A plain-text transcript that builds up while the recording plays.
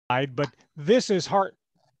but this is Hart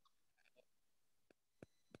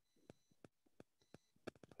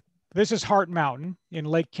Mountain in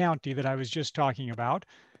Lake County that I was just talking about.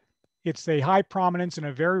 It's a high prominence in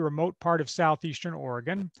a very remote part of southeastern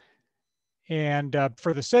Oregon. And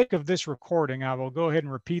for the sake of this recording, I will go ahead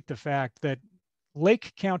and repeat the fact that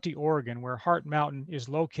Lake County, Oregon, where Hart Mountain is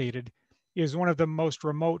located, is one of the most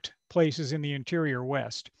remote places in the interior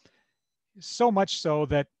West. So much so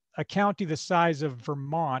that a county the size of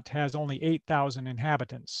Vermont has only 8,000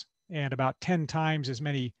 inhabitants and about 10 times as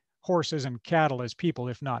many horses and cattle as people,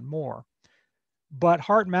 if not more. But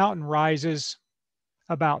Hart Mountain rises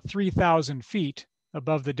about 3,000 feet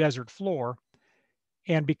above the desert floor.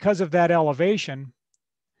 And because of that elevation,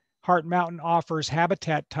 Hart Mountain offers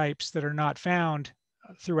habitat types that are not found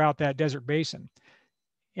throughout that desert basin.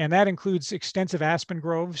 And that includes extensive aspen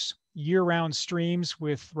groves, year-round streams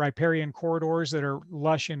with riparian corridors that are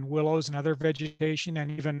lush in willows and other vegetation,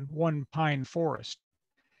 and even one pine forest.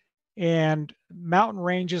 And mountain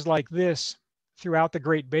ranges like this throughout the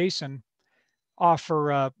Great Basin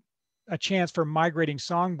offer a chance for migrating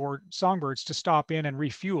songbirds to stop in and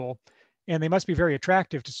refuel. And they must be very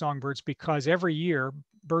attractive to songbirds because every year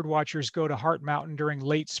birdwatchers go to Hart Mountain during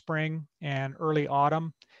late spring and early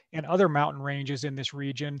autumn and other mountain ranges in this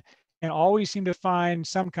region, and always seem to find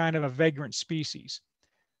some kind of a vagrant species.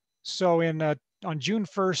 So on June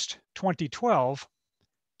 1st, 2012,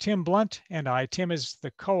 Tim Blunt and I, Tim is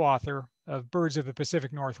the co-author of Birds of the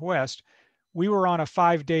Pacific Northwest, we were on a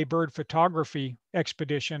 5-day bird photography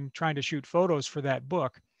expedition trying to shoot photos for that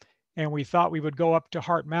book. And we thought we would go up to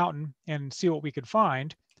Hart Mountain and see what we could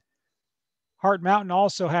find. Hart Mountain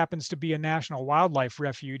also happens to be a national wildlife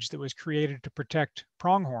refuge that was created to protect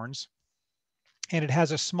pronghorns. And it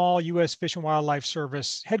has a small U.S. Fish and Wildlife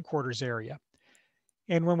Service headquarters area.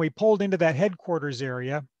 And when we pulled into that headquarters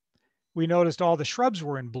area, we noticed all the shrubs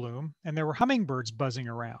were in bloom and there were hummingbirds buzzing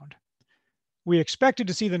around. We expected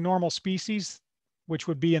to see the normal species, which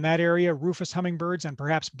would be in that area, rufous hummingbirds and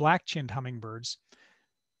perhaps black-chinned hummingbirds.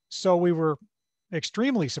 So we were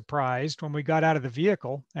extremely surprised when we got out of the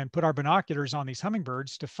vehicle and put our binoculars on these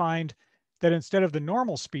hummingbirds to find that instead of the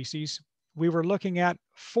normal species, we were looking at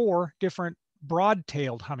 4 different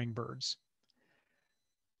broad-tailed hummingbirds.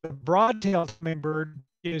 The broad-tailed hummingbird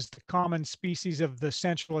is the common species of the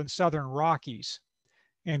central and southern Rockies,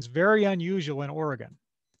 and it's very unusual in Oregon.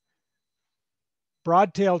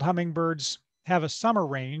 Broad-tailed hummingbirds have a summer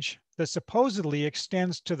range that supposedly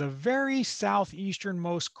extends to the very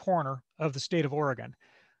southeasternmost corner of the state of Oregon,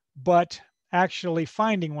 but actually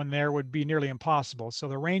finding one there would be nearly impossible. So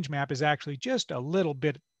the range map is actually just a little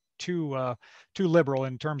bit too liberal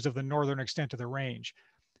in terms of the northern extent of the range.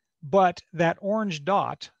 But that orange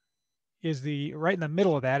dot is right in the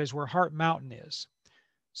middle of that is where Hart Mountain is.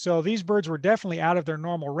 So these birds were definitely out of their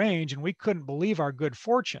normal range, and we couldn't believe our good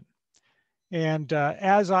fortune. And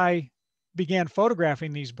as I began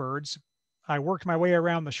photographing these birds, I worked my way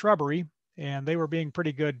around the shrubbery, and they were being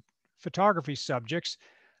pretty good photography subjects.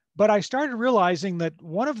 But I started realizing that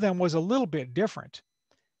one of them was a little bit different.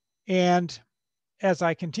 And as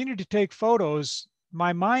I continued to take photos,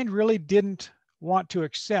 my mind really didn't want to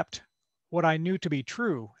accept what I knew to be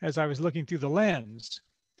true as I was looking through the lens.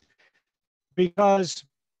 Because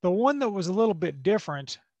the one that was a little bit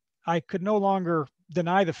different, I could no longer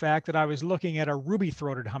deny the fact that I was looking at a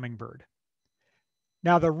ruby-throated hummingbird.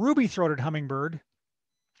 Now, the ruby-throated hummingbird,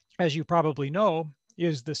 as you probably know,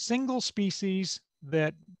 is the single species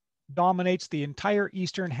that dominates the entire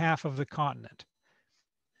eastern half of the continent.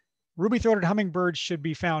 Ruby-throated hummingbirds should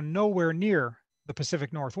be found nowhere near the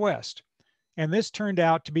Pacific Northwest. And this turned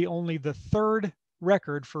out to be only the 3rd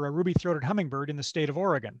record for a ruby-throated hummingbird in the state of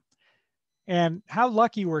Oregon. And how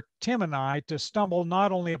lucky were Tim and I to stumble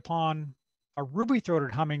not only upon a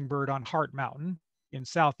ruby-throated hummingbird on Hart Mountain in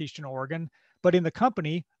southeastern Oregon, but in the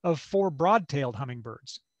company of 4 broad-tailed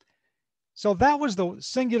hummingbirds. So that was the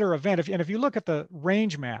singular event. And if you look at the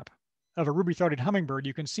range map of a ruby-throated hummingbird,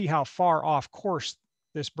 you can see how far off course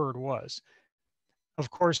this bird was. Of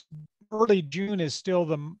course, early June is still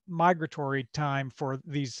the migratory time for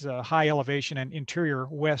these high elevation and interior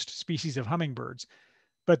west species of hummingbirds.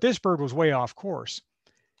 But this bird was way off course.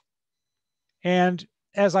 And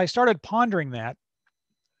as I started pondering that,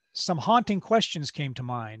 some haunting questions came to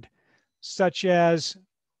mind, such as,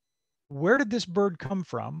 where did this bird come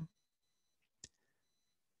from?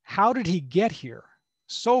 How did he get here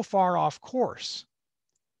so far off course?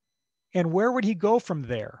 And where would he go from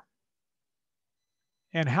there?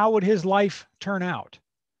 And how would his life turn out?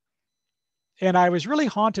 And I was really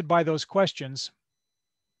haunted by those questions.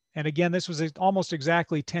 And again, this was almost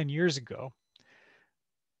exactly 10 years ago,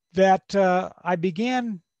 that I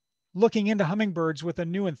began looking into hummingbirds with a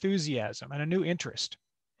new enthusiasm and a new interest.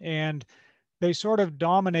 And they sort of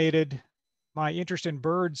dominated my interest in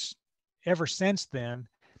birds ever since then.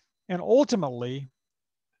 And ultimately,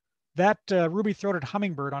 that ruby-throated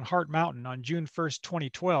hummingbird on Hart Mountain on June 1st,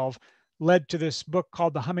 2012, led to this book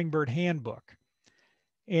called the Hummingbird Handbook.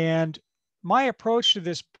 And my approach to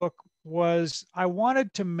this book was I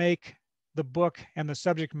wanted to make the book and the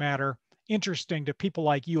subject matter interesting to people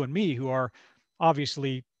like you and me who are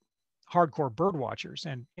obviously hardcore bird watchers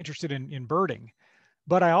and interested in birding.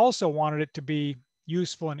 But I also wanted it to be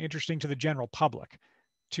useful and interesting to the general public,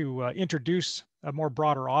 to introduce a more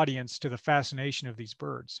broader audience to the fascination of these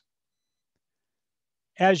birds.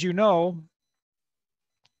 As you know,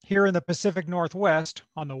 here in the Pacific Northwest,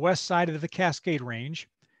 on the west side of the Cascade Range,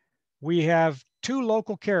 we have two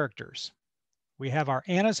local characters. We have our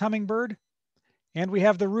Anna's hummingbird and we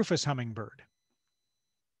have the Rufous hummingbird.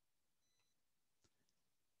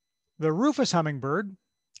 The Rufous hummingbird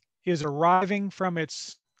is arriving from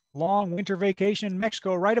its long winter vacation in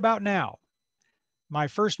Mexico right about now. My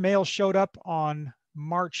first male showed up on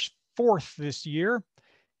March 4th this year.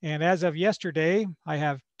 And as of yesterday, I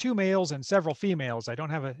have 2 males and several females. I don't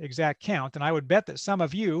have an exact count. And I would bet that some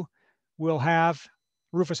of you will have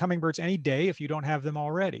Rufous hummingbirds any day if you don't have them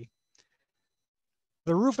already.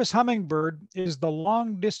 The Rufous hummingbird is the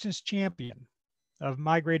long distance champion of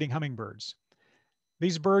migrating hummingbirds.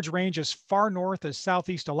 These birds range as far north as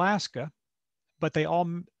Southeast Alaska, but they all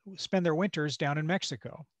spend their winters down in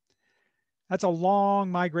Mexico. That's a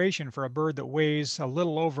long migration for a bird that weighs a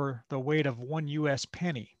little over the weight of 1 US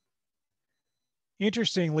penny.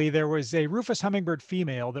 Interestingly, there was a Rufous hummingbird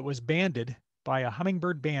female that was banded by a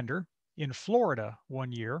hummingbird bander in Florida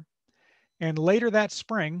one year. And later that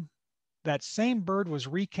spring, that same bird was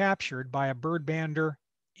recaptured by a bird bander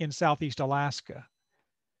in Southeast Alaska.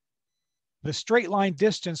 The straight line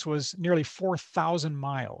distance was nearly 4,000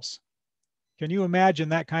 miles. Can you imagine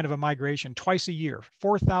that kind of a migration twice a year,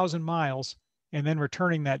 4,000 miles, and then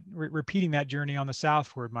returning that, repeating that journey on the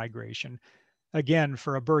southward migration, again,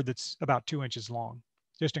 for a bird that's about 2 inches long?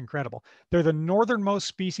 Just incredible. They're the northernmost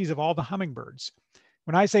species of all the hummingbirds.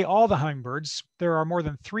 When I say all the hummingbirds, there are more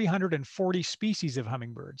than 340 species of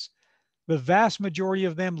hummingbirds. The vast majority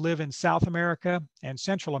of them live in South America and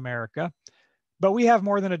Central America, but we have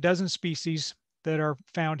more than a dozen species that are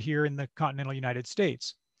found here in the continental United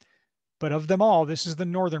States. But of them all, this is the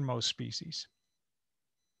northernmost species.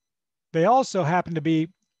 They also happen to be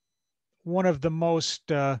one of the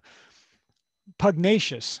most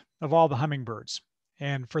pugnacious of all the hummingbirds.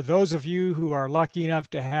 And for those of you who are lucky enough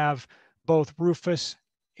to have both Rufous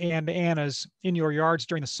and Annas in your yards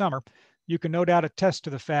during the summer, you can no doubt attest to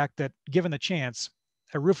the fact that given the chance,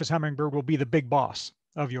 a Rufous hummingbird will be the big boss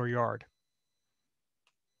of your yard.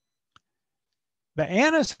 The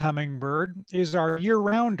Anna's hummingbird is our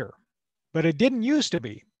year-rounder, but it didn't used to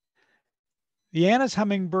be. The Anna's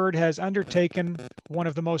hummingbird has undertaken one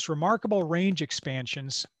of the most remarkable range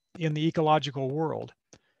expansions in the ecological world.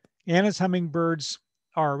 Anna's hummingbirds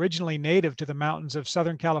are originally native to the mountains of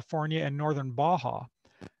Southern California and northern Baja,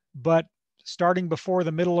 but starting before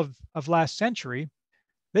the middle of last century,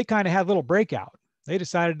 they kind of had a little breakout. They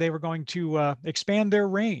decided they were going to expand their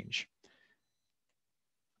range.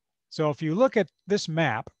 So if you look at this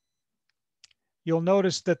map, you'll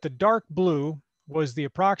notice that the dark blue was the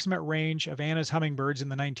approximate range of Anna's hummingbirds in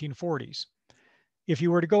the 1940s. If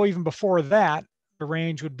you were to go even before that, the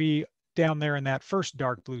range would be down there in that first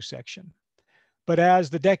dark blue section. But as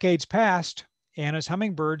the decades passed, Anna's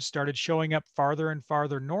hummingbirds started showing up farther and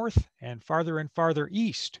farther north and farther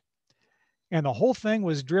east. And the whole thing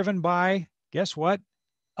was driven by, guess what?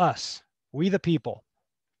 Us, we the people.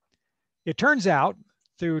 It turns out,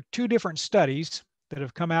 through 2 different studies that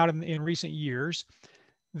have come out in recent years,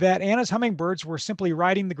 that Anna's hummingbirds were simply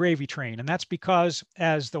riding the gravy train. And that's because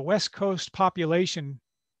as the West Coast population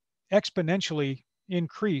exponentially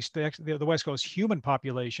increased, the West Coast human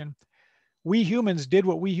population, we humans did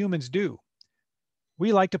what we humans do.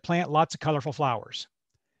 We like to plant lots of colorful flowers.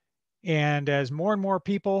 And as more and more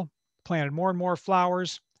people planted more and more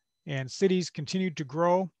flowers and cities continued to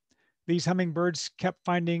grow, these hummingbirds kept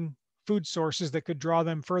finding food sources that could draw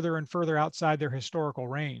them further and further outside their historical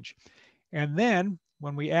range. And then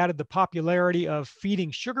when we added the popularity of feeding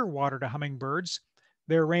sugar water to hummingbirds,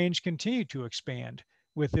 their range continued to expand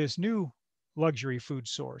with this new luxury food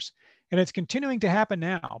source. And it's continuing to happen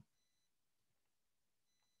now.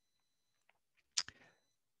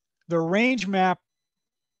 The range map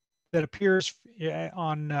that appears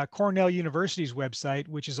on Cornell University's website,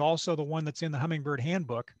 which is also the one that's in the Hummingbird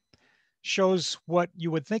Handbook, shows what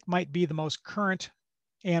you would think might be the most current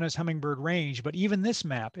Anna's hummingbird range, but even this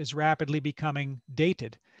map is rapidly becoming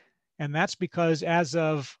dated. And that's because as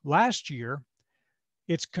of last year,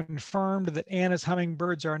 it's confirmed that Anna's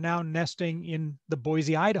hummingbirds are now nesting in the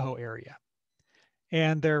Boise, Idaho area.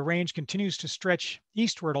 And their range continues to stretch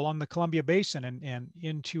eastward along the Columbia Basin and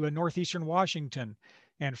into northeastern Washington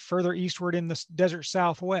and further eastward in the desert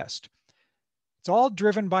Southwest. It's all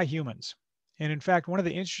driven by humans. And in fact, one of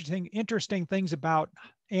the interesting things about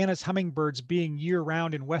Anna's hummingbirds being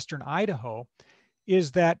year-round in western Idaho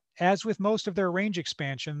is that, as with most of their range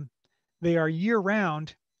expansion, they are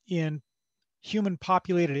year-round in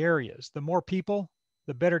human-populated areas. The more people,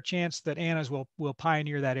 the better chance that Anna's will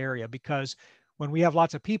pioneer that area, because when we have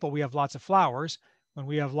lots of people, we have lots of flowers. When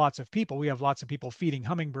we have lots of people, we have lots of people feeding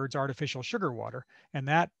hummingbirds artificial sugar water, and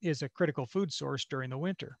that is a critical food source during the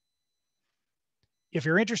winter. If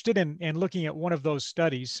you're interested in looking at one of those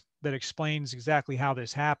studies that explains exactly how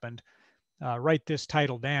this happened, write this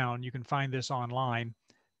title down. You can find this online.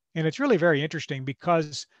 And it's really very interesting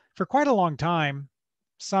because for quite a long time,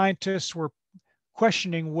 scientists were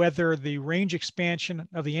questioning whether the range expansion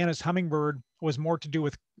of the Anna's hummingbird was more to do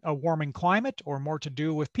with a warming climate or more to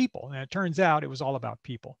do with people. And it turns out it was all about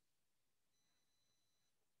people.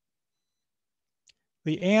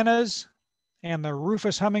 The Anna's and the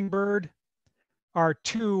rufous hummingbird are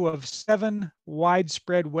two of 7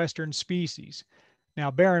 widespread Western species.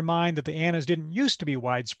 Now, bear in mind that the Anna's didn't used to be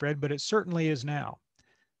widespread, but it certainly is now.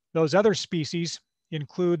 Those other species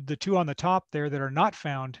include the 2 on the top there that are not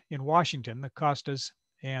found in Washington, the Costas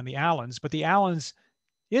and the Allens, but the Allens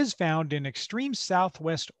is found in extreme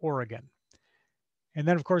southwest Oregon. And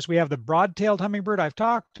then, of course, we have the broad-tailed hummingbird I've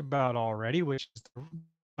talked about already, which is the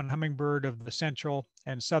one hummingbird of the central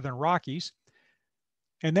and southern Rockies.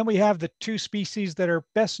 And then we have the 2 species that are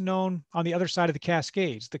best known on the other side of the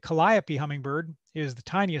Cascades. The calliope hummingbird is the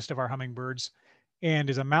tiniest of our hummingbirds and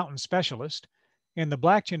is a mountain specialist. And the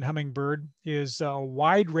black-chinned hummingbird is a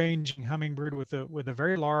wide-ranging hummingbird with a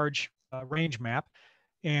very large range map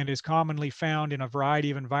and is commonly found in a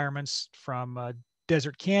variety of environments from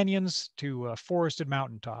desert canyons to forested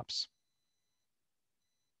mountaintops.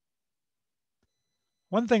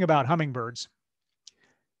 One thing about hummingbirds,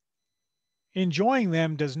 enjoying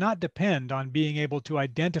them does not depend on being able to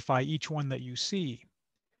identify each one that you see.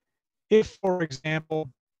 If, for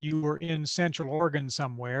example, you were in Central Oregon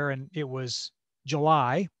somewhere and it was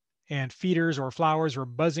July and feeders or flowers were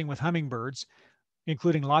buzzing with hummingbirds,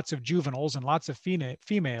 including lots of juveniles and lots of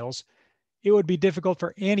females, it would be difficult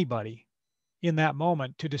for anybody in that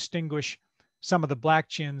moment to distinguish some of the black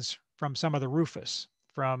chins from some of the rufous,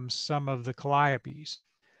 from some of the calliopes.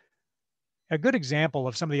 A good example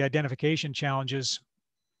of some of the identification challenges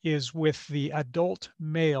is with the adult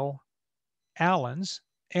male Allens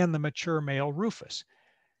and the mature male rufous.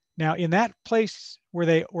 Now, in that place where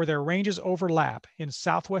their ranges overlap in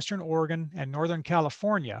southwestern Oregon and northern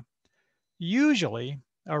California, usually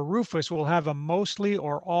a rufous will have a mostly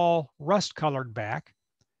or all rust-colored back,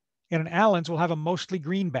 and an Allens will have a mostly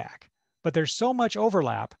green back. But there's so much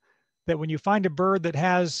overlap that when you find a bird that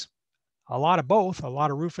has a lot of both, a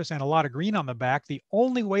lot of rufous and a lot of green on the back, the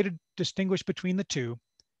only way to distinguish between the two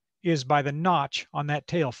is by the notch on that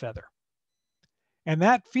tail feather. And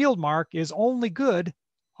that field mark is only good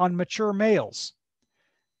on mature males.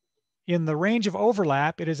 In the range of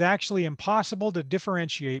overlap, it is actually impossible to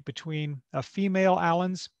differentiate between a female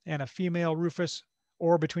Allens and a female rufous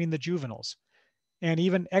or between the juveniles. And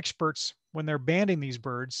even experts, when they're banding these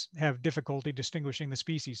birds, have difficulty distinguishing the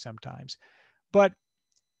species sometimes. But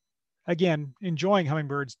again, enjoying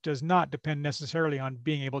hummingbirds does not depend necessarily on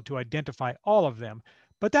being able to identify all of them.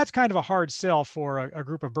 But that's kind of a hard sell for a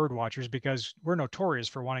group of bird watchers because we're notorious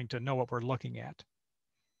for wanting to know what we're looking at.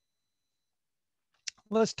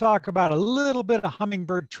 Let's talk about a little bit of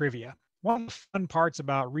hummingbird trivia. One of the fun parts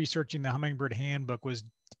about researching the Hummingbird Handbook was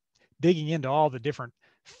digging into all the different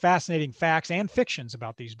fascinating facts and fictions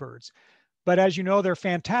about these birds. But as you know, they're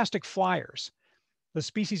fantastic flyers. The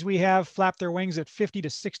species we have flap their wings at 50 to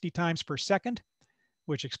 60 times per second,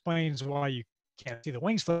 which explains why you can't see the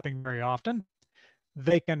wings flipping very often.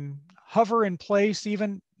 They can hover in place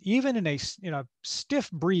even in a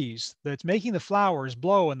stiff breeze that's making the flowers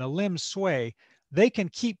blow and the limbs sway. They can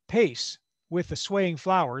keep pace with the swaying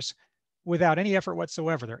flowers without any effort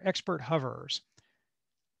whatsoever. They're expert hoverers.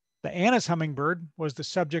 The Anna's hummingbird was the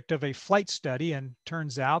subject of a flight study, and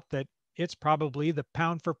turns out that it's probably the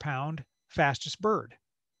pound for pound fastest bird.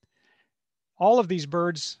 All of these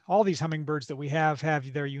birds, all these hummingbirds that we have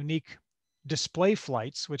their unique display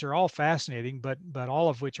flights, which are all fascinating, but all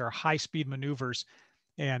of which are high-speed maneuvers,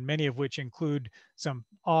 and many of which include some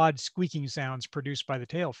odd squeaking sounds produced by the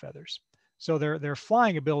tail feathers. So their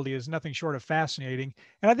flying ability is nothing short of fascinating.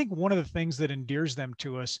 And I think one of the things that endears them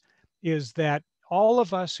to us is that all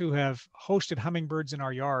of us who have hosted hummingbirds in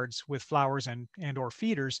our yards with flowers and or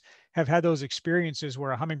feeders have had those experiences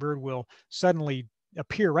where a hummingbird will suddenly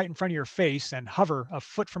appear right in front of your face and hover a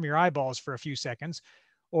foot from your eyeballs for a few seconds,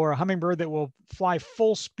 or a hummingbird that will fly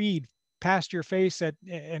full speed past your face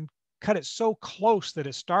and cut it so close that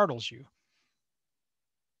it startles you.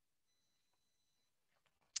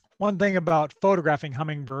 One thing about photographing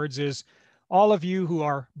hummingbirds is all of you who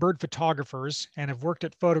are bird photographers and have worked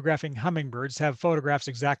at photographing hummingbirds have photographs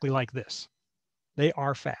exactly like this. They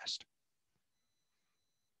are fast.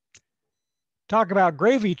 Talk about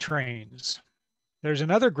gravy trains. There's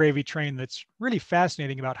another gravy train that's really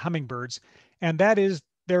fascinating about hummingbirds, and that is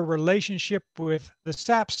their relationship with the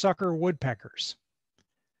sapsucker woodpeckers.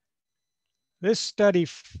 This study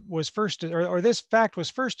was first, or this fact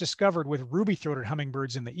was first discovered with ruby-throated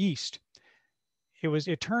hummingbirds in the East.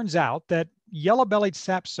 It turns out that yellow-bellied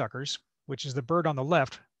sapsuckers, which is the bird on the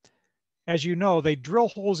left, as you know, they drill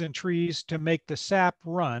holes in trees to make the sap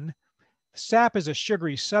run. Sap is a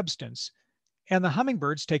sugary substance, and the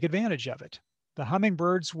hummingbirds take advantage of it. The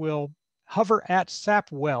hummingbirds will hover at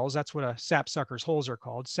sap wells, that's what a sapsucker's holes are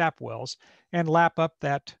called, sap wells, and lap up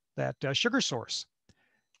that sugar source.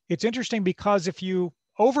 It's interesting because if you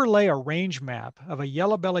overlay a range map of a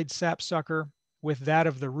yellow-bellied sapsucker with that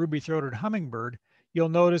of the ruby-throated hummingbird, you'll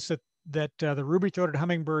notice that the ruby-throated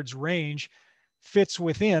hummingbird's range fits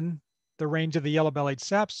within the range of the yellow-bellied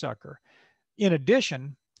sapsucker. In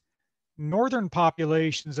addition, northern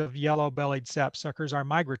populations of yellow-bellied sapsuckers are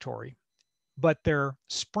migratory, but their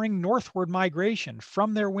spring northward migration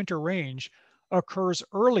from their winter range occurs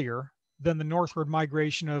earlier than the northward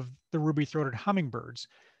migration of the ruby-throated hummingbirds.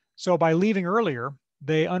 So by leaving earlier,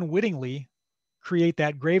 they unwittingly create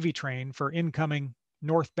that gravy train for incoming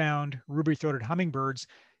northbound ruby-throated hummingbirds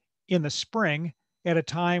in the spring at a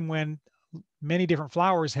time when many different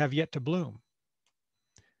flowers have yet to bloom.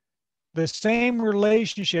 The same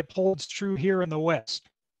relationship holds true here in the West.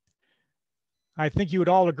 I think you would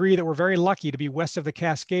all agree that we're very lucky to be west of the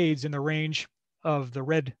Cascades in the range of the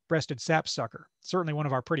red-breasted sapsucker, certainly one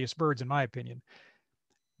of our prettiest birds in my opinion.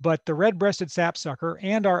 But the red-breasted sapsucker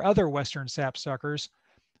and our other western sapsuckers,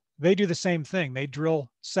 they do the same thing. They drill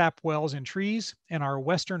sap wells in trees, and our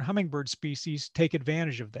western hummingbird species take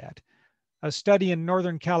advantage of that. A study in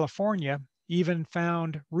Northern California even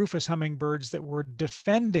found rufous hummingbirds that were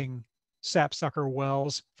defending sapsucker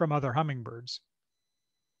wells from other hummingbirds.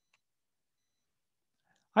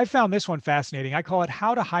 I found this one fascinating. I call it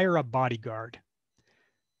How to Hire a Bodyguard.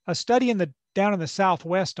 A study down in the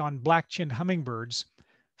Southwest on black-chinned hummingbirds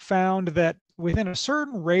found that within a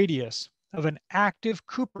certain radius of an active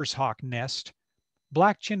Cooper's hawk nest,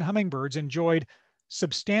 black-chinned hummingbirds enjoyed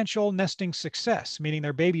substantial nesting success, meaning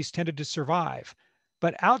their babies tended to survive.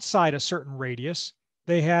 But outside a certain radius,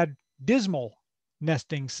 they had dismal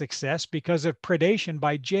nesting success because of predation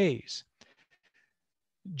by jays.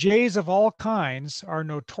 Jays of all kinds are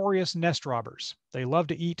notorious nest robbers. They love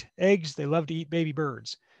to eat eggs. They love to eat baby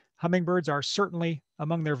birds. Hummingbirds are certainly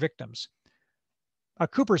among their victims. A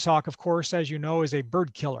Cooper's hawk, of course, as you know, is a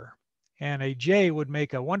bird killer, and a jay would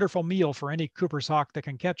make a wonderful meal for any Cooper's hawk that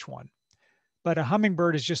can catch one. But a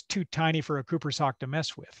hummingbird is just too tiny for a Cooper's hawk to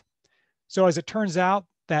mess with. So as it turns out,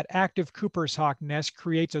 that active Cooper's hawk nest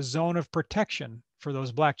creates a zone of protection for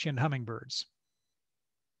those black-chinned hummingbirds.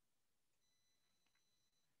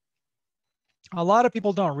 A lot of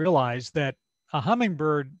people don't realize that a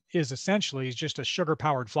hummingbird is essentially just a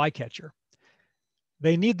sugar-powered flycatcher.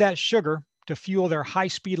 They need that sugar to fuel their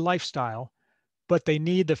high-speed lifestyle, but they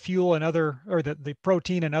need the fuel and the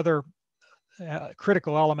protein and other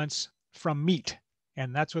critical elements from meat.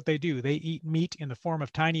 And that's what they do. They eat meat in the form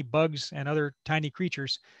of tiny bugs and other tiny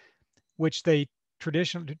creatures, which they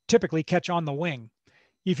typically catch on the wing.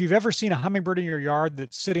 If you've ever seen a hummingbird in your yard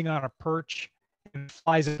that's sitting on a perch and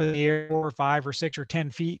flies up in the air 4 or 5 or 6 or 10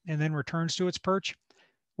 feet and then returns to its perch,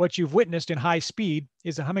 what you've witnessed in high speed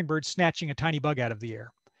is a hummingbird snatching a tiny bug out of the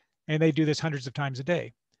air. And they do this hundreds of times a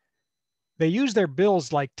day. They use their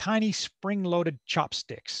bills like tiny spring-loaded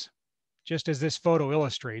chopsticks, just as this photo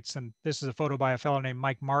illustrates. And this is a photo by a fellow named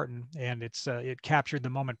Mike Martin, and it captured the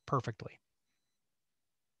moment perfectly.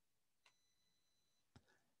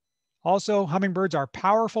 Also, hummingbirds are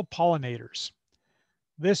powerful pollinators.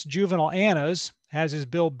 This juvenile Anna's has his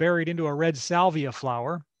bill buried into a red salvia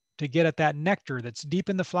flower to get at that nectar that's deep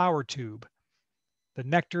in the flower tube. The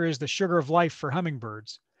nectar is the sugar of life for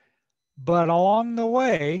hummingbirds. But along the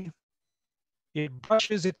way, it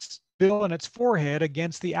brushes its bill and its forehead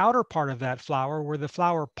against the outer part of that flower where the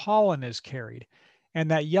flower pollen is carried. And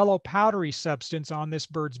that yellow powdery substance on this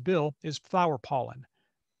bird's bill is flower pollen.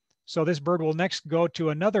 So this bird will next go to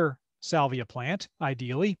another salvia plant,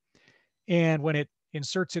 ideally. And when it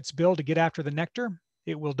inserts its bill to get after the nectar,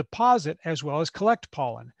 it will deposit as well as collect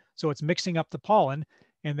pollen. So it's mixing up the pollen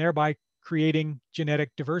and thereby creating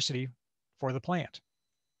genetic diversity for the plant.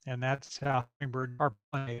 And that's how hummingbirds are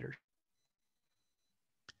pollinators.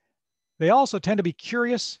 They also tend to be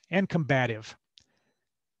curious and combative.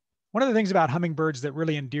 One of the things about hummingbirds that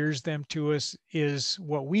really endears them to us is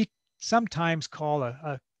what we sometimes call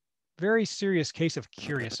a very serious case of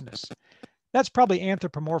curiousness. That's probably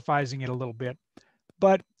anthropomorphizing it a little bit,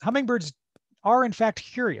 but hummingbirds are in fact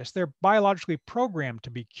curious. They're biologically programmed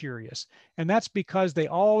to be curious, and that's because they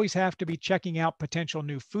always have to be checking out potential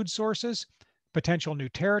new food sources, potential new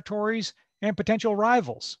territories, and potential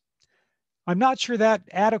rivals. I'm not sure that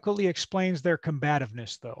adequately explains their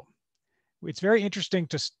combativeness, though. It's very interesting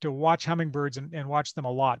to watch hummingbirds and watch them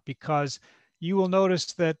a lot, because you will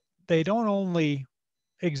notice that they don't only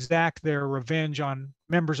exact their revenge on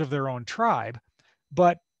members of their own tribe,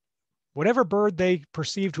 but whatever bird they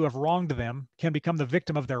perceive to have wronged them can become the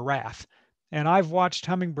victim of their wrath. And I've watched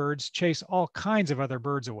hummingbirds chase all kinds of other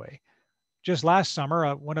birds away. Just last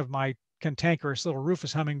summer, one of my cantankerous little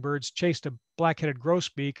rufous hummingbirds chased a black-headed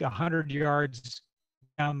grosbeak 100 yards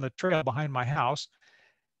down the trail behind my house.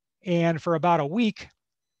 And for about a week,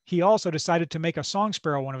 he also decided to make a song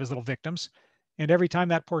sparrow one of his little victims. And every time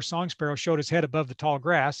that poor song sparrow showed his head above the tall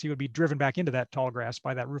grass, he would be driven back into that tall grass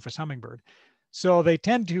by that rufous hummingbird. So they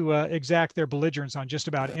tend to exact their belligerence on just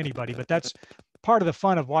about anybody, but that's part of the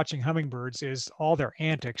fun of watching hummingbirds, is all their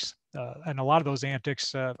antics. And a lot of those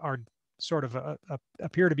antics are sort of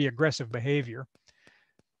appear to be aggressive behavior.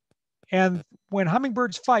 And when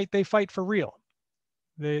hummingbirds fight, they fight for real.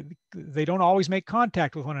 They don't always make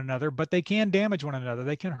contact with one another, but they can damage one another.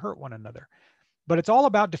 They can hurt one another. But it's all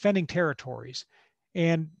about defending territories.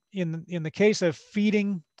 And in the case of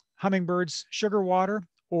feeding hummingbirds sugar water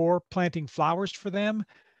or planting flowers for them,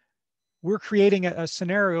 we're creating a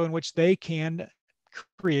scenario in which they can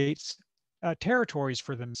create territories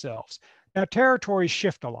for themselves. Now, territories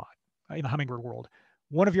shift a lot in the hummingbird world.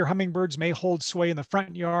 One of your hummingbirds may hold sway in the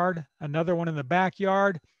front yard, another one in the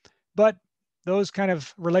backyard, but those kind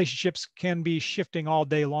of relationships can be shifting all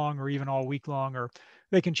day long or even all week long, or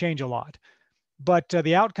they can change a lot. But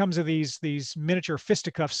the outcomes of these miniature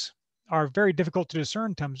fisticuffs are very difficult to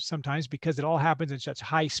discern sometimes, because it all happens at such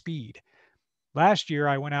high speed. Last year,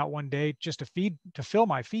 I went out one day just to fill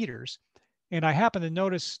my feeders, and I happened to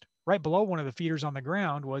notice right below one of the feeders on the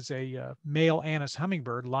ground was a male Anis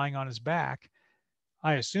hummingbird lying on his back.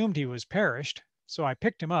 I assumed he was perished, so I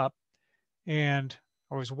picked him up, and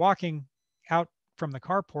I was walking out from the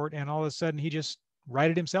carport, and all of a sudden he just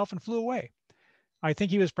righted himself and flew away. I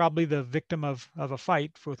think he was probably the victim of a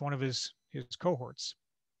fight with one of his cohorts.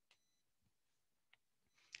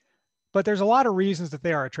 But there's a lot of reasons that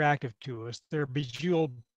they are attractive to us. Their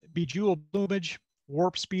bejeweled plumage,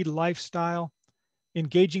 warp speed lifestyle,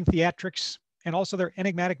 engaging theatrics, and also their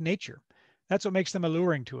enigmatic nature. That's what makes them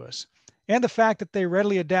alluring to us. And the fact that they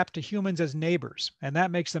readily adapt to humans as neighbors, and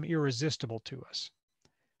that makes them irresistible to us.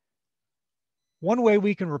 One way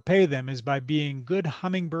we can repay them is by being good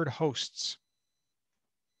hummingbird hosts.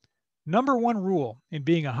 Number one rule in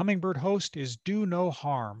being a hummingbird host is do no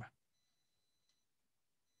harm.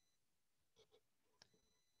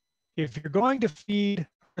 If you're going to feed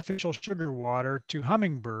artificial sugar water to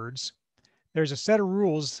hummingbirds, there's a set of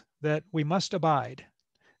rules that we must abide.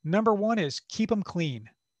 Number one is keep them clean.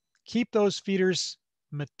 Keep those feeders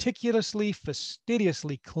meticulously,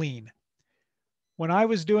 fastidiously clean. When I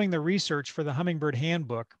was doing the research for the Hummingbird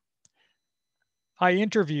Handbook, I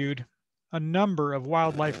interviewed a number of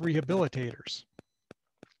wildlife rehabilitators,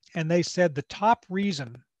 and they said the top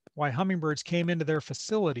reason why hummingbirds came into their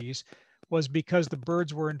facilities was because the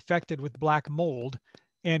birds were infected with black mold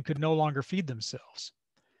and could no longer feed themselves.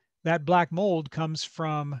 That black mold comes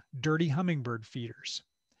from dirty hummingbird feeders.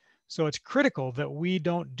 So it's critical that we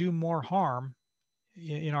don't do more harm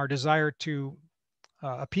in our desire to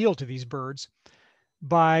appeal to these birds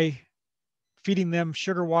by feeding them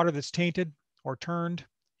sugar water that's tainted or turned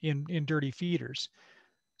in dirty feeders.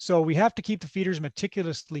 So we have to keep the feeders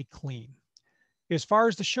meticulously clean. As far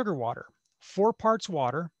as the sugar water, 4 parts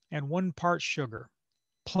water and 1 part sugar,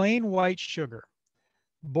 plain white sugar.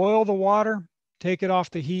 Boil the water, take it off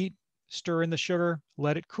the heat, stir in the sugar,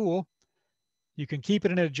 let it cool. You can keep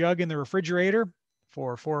it in a jug in the refrigerator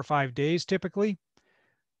for 4 or 5 days typically.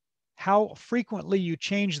 How frequently you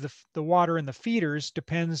change the water in the feeders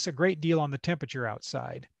depends a great deal on the temperature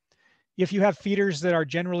outside. If you have feeders that are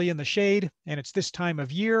generally in the shade and it's this time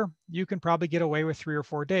of year, you can probably get away with 3 or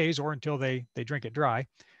 4 days or until they drink it dry.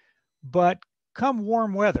 But come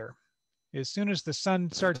warm weather, as soon as the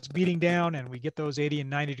sun starts beating down and we get those 80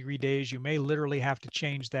 and 90-degree days, you may literally have to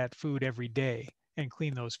change that food every day and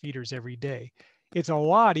clean those feeders every day. It's a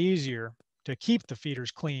lot easier to keep the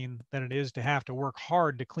feeders clean than it is to have to work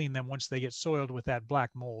hard to clean them once they get soiled with that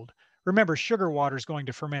black mold. Remember, sugar water is going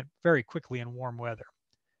to ferment very quickly in warm weather.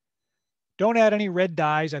 Don't add any red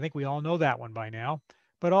dyes. I think we all know that one by now.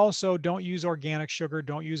 But also don't use organic sugar,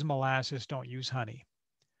 don't use molasses, don't use honey.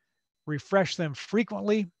 Refresh them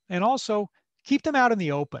frequently, and also keep them out in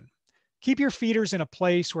the open. Keep your feeders in a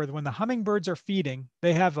place where when the hummingbirds are feeding,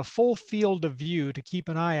 they have a full field of view to keep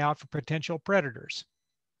an eye out for potential predators.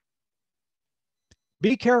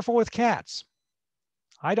 Be careful with cats.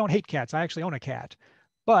 I don't hate cats. I actually own a cat,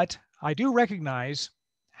 but I do recognize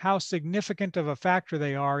how significant of a factor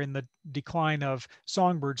they are in the decline of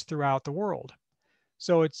songbirds throughout the world.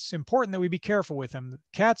 So it's important that we be careful with them.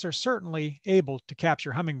 Cats are certainly able to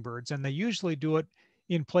capture hummingbirds, and they usually do it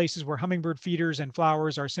in places where hummingbird feeders and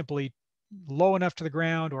flowers are simply low enough to the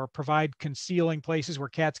ground or provide concealing places where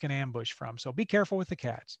cats can ambush from. So be careful with the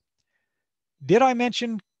cats. Did I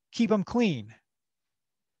mention keep them clean?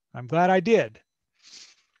 I'm glad I did.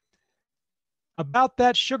 About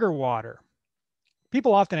that sugar water.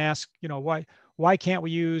 People often ask, why can't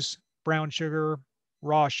we use brown sugar,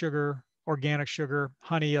 raw sugar, organic sugar,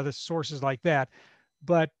 honey, other sources like that?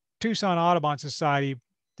 But Tucson Audubon Society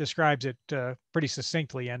describes it pretty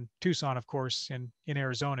succinctly, and Tucson, of course, in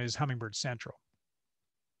Arizona is Hummingbird Central.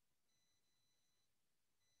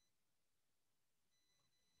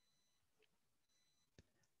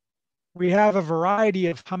 We have a variety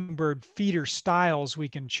of hummingbird feeder styles we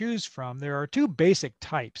can choose from. There are 2 basic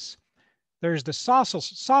types. There's the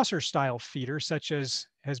saucer style feeder, such as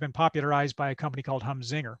has been popularized by a company called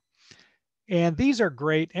Humzinger. And these are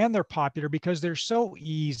great and they're popular because they're so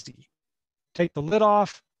easy. Take the lid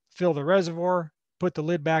off, fill the reservoir, put the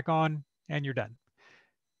lid back on, and you're done.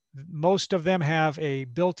 Most of them have a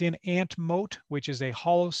built-in ant moat, which is a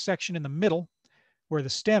hollow section in the middle where the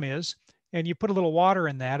stem is. And you put a little water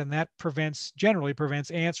in that, and that generally prevents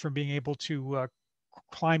ants from being able to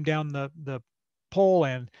climb down the pole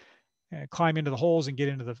and climb into the holes and get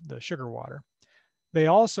into the sugar water. They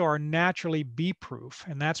also are naturally bee-proof,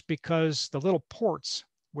 and that's because the little ports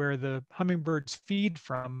where the hummingbirds feed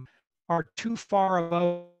from are too far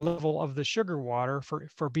above the level of the sugar water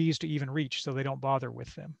for bees to even reach, so they don't bother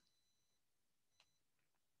with them.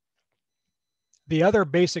 The other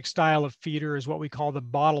basic style of feeder is what we call the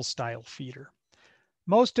bottle style feeder.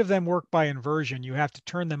 Most of them work by inversion. You have to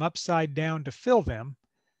turn them upside down to fill them,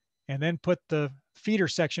 and then put the feeder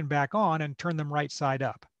section back on and turn them right side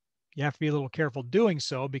up. You have to be a little careful doing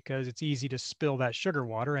so because it's easy to spill that sugar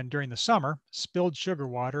water. And during the summer, spilled sugar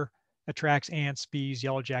water attracts ants, bees,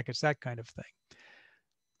 yellow jackets, that kind of thing.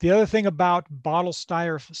 The other thing about bottle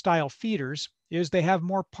style feeders is they have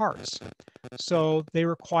more parts. So they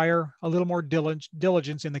require a little more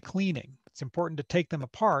diligence in the cleaning. It's important to take them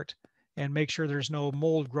apart and make sure there's no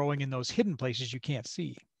mold growing in those hidden places you can't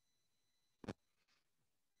see.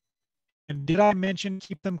 And did I mention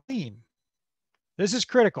keep them clean? This is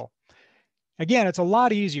critical. Again, it's a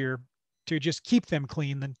lot easier to just keep them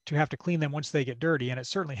clean than to have to clean them once they get dirty, and it's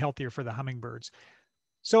certainly healthier for the hummingbirds.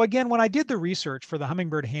 So again, when I did the research for the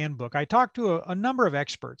Hummingbird Handbook, I talked to a number of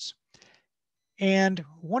experts. And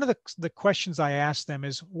one of the questions I asked them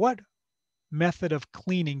is, what method of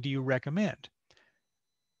cleaning do you recommend?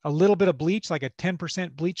 A little bit of bleach, like a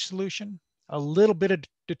 10% bleach solution, a little bit of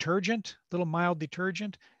detergent, a little mild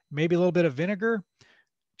detergent, maybe a little bit of vinegar,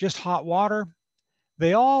 just hot water.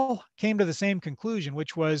 They all came to the same conclusion,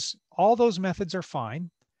 which was all those methods are fine.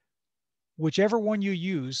 Whichever one you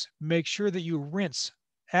use, make sure that you rinse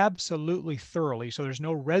absolutely thoroughly so there's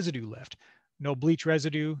no residue left. No bleach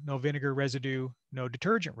residue, no vinegar residue, no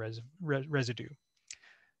detergent residue.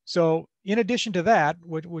 So in addition to that,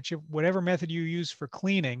 whatever method you use for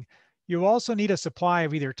cleaning, you also need a supply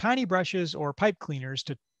of either tiny brushes or pipe cleaners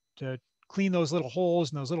to clean those little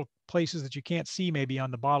holes and those little places that you can't see maybe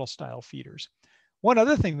on the bottle style feeders. One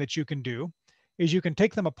other thing that you can do is you can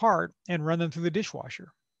take them apart and run them through the dishwasher.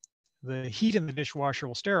 The heat in the dishwasher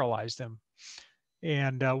will sterilize them.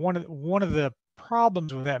 And one of the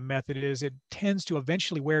problems with that method is it tends to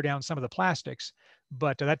eventually wear down some of the plastics,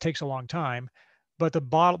 but that takes a long time. But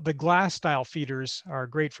the glass style feeders are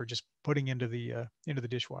great for just putting into the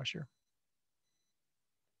dishwasher.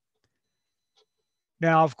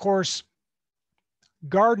 Now, of course,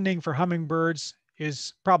 gardening for hummingbirds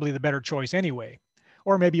is probably the better choice anyway.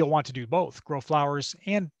 Or maybe you'll want to do both, grow flowers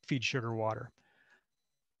and feed sugar water.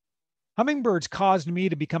 Hummingbirds caused me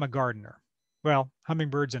to become a gardener. Well,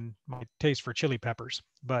 hummingbirds and my taste for chili peppers,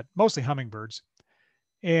 but mostly hummingbirds.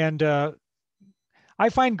 And I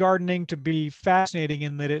find gardening to be fascinating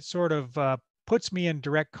in that it sort of puts me in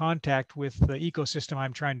direct contact with the ecosystem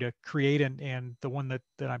I'm trying to create and the one that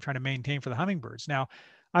I'm trying to maintain for the hummingbirds. Now,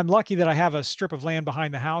 I'm lucky that I have a strip of land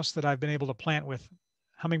behind the house that I've been able to plant with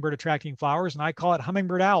hummingbird attracting flowers, and I call it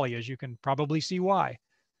Hummingbird Alley, as you can probably see why.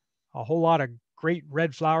 A whole lot of great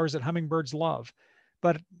red flowers that hummingbirds love.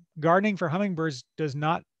 But gardening for hummingbirds does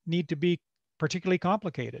not need to be particularly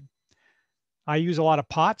complicated. I use a lot of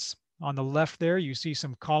pots. On the left there, you see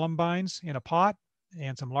some columbines in a pot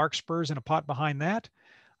and some larkspurs in a pot behind that.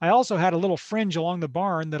 I also had a little fringe along the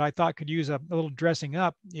barn that I thought could use a little dressing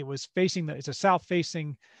up. It was facing it's a south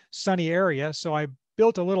facing sunny area. So I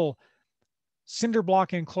built a little cinder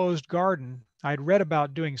block enclosed garden. I'd read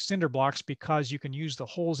about doing cinder blocks because you can use the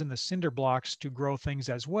holes in the cinder blocks to grow things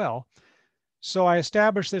as well. So I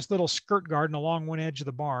established this little skirt garden along one edge of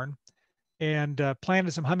the barn and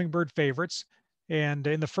planted some hummingbird favorites. And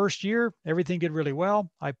in the first year, everything did really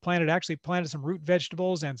well. I actually planted some root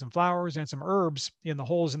vegetables and some flowers and some herbs in the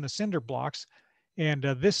holes in the cinder blocks. And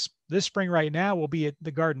this spring right now will be at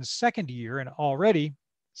the garden's second year, and already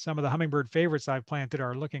some of the hummingbird favorites I've planted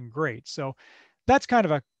are looking great. So that's kind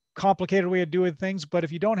of a complicated way of doing things, but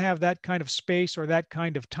if you don't have that kind of space or that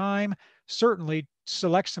kind of time, certainly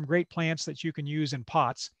select some great plants that you can use in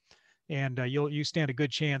pots, and you stand a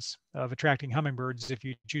good chance of attracting hummingbirds if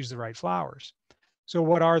you choose the right flowers. So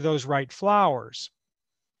what are those right flowers?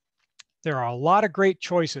 There are a lot of great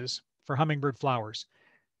choices for hummingbird flowers.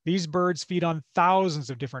 These birds feed on thousands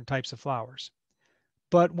of different types of flowers.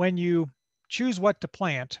 But when you choose what to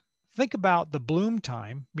plant, think about the bloom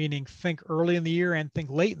time, meaning think early in the year and think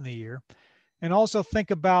late in the year, and also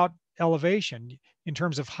think about elevation in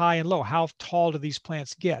terms of high and low. How tall do these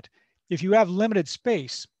plants get? If you have limited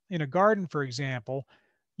space in a garden, for example,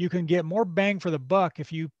 you can get more bang for the buck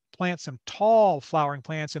if you plant some tall flowering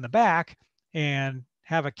plants in the back and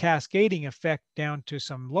have a cascading effect down to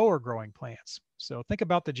some lower growing plants. So think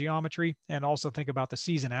about the geometry and also think about the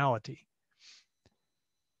seasonality.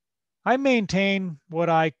 I maintain what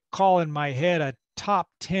I call in my head a top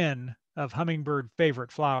 10 of hummingbird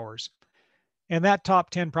favorite flowers, and that top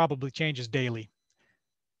 10 probably changes daily.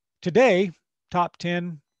 Today, top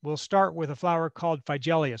 10 we'll start with a flower called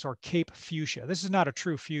Phygelius or Cape fuchsia. This is not a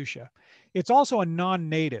true fuchsia. It's also a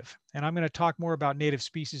non-native, and I'm going to talk more about native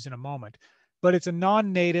species in a moment, but it's a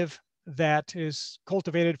non-native that is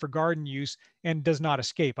cultivated for garden use and does not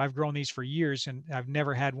escape. I've grown these for years and I've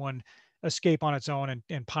never had one escape on its own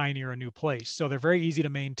and pioneer a new place. So they're very easy to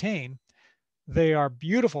maintain. They are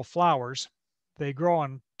beautiful flowers. They grow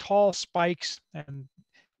on tall spikes, and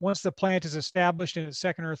once the plant is established in its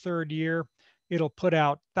second or third year, it'll put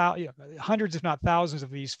out hundreds, if not thousands, of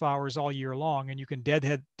these flowers all year long, and you can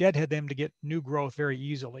deadhead them to get new growth very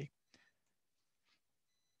easily.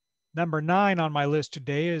 Number 9 on my list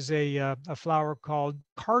today is a flower called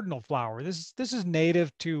cardinal flower. This is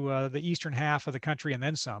native to the eastern half of the country and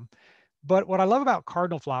then some. But what I love about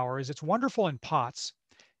cardinal flower is it's wonderful in pots,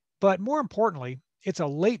 but more importantly, it's a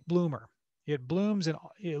late bloomer. It blooms at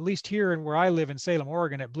least here and where I live in Salem,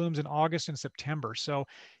 Oregon, it blooms in August and September. So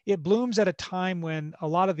it blooms at a time when a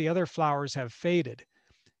lot of the other flowers have faded.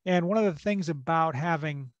 And one of the things about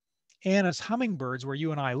having Anna's hummingbirds where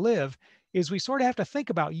you and I live is we sort of have to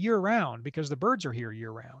think about year round because the birds are here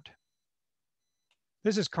year round.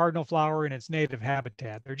 This is cardinal flower in its native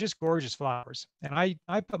habitat. They're just gorgeous flowers. And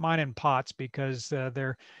I put mine in pots because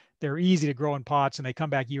they're easy to grow in pots and they come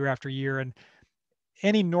back year after year. And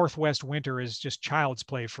any Northwest winter is just child's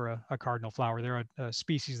play for a cardinal flower. They're a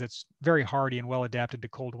species that's very hardy and well adapted to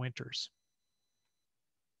cold winters.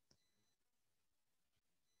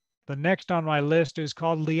 The next on my list is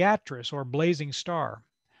called Liatris or blazing star.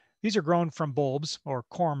 These are grown from bulbs or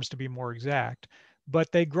corms to be more exact,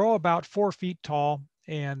 but they grow about 4 feet tall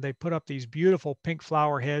and they put up these beautiful pink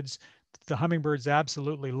flower heads. The hummingbirds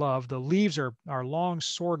absolutely love. The leaves are long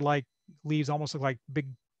sword-like leaves, almost look like big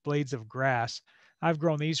blades of grass. I've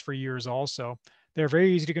grown these for years also. They're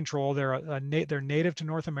very easy to control. They're native to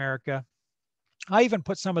North America. I even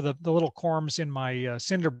put some of the little corms in my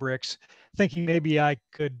cinder bricks, thinking maybe I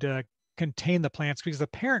could contain the plants because the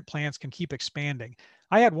parent plants can keep expanding.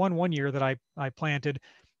 I had one year that I planted,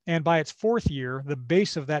 and by its 4th year, the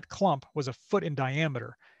base of that clump was a foot in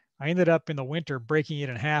diameter. I ended up in the winter breaking it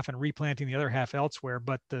in half and replanting the other half elsewhere,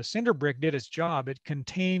 but the cinder brick did its job. It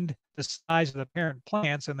contained the size of the parent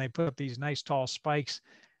plants, and they put up these nice tall spikes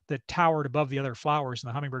that towered above the other flowers, and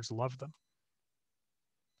the hummingbirds loved them.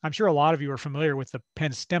 I'm sure a lot of you are familiar with the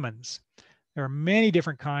penstemons. There are many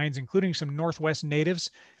different kinds, including some Northwest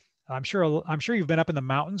natives. I'm sure you've been up in the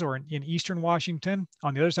mountains or in eastern Washington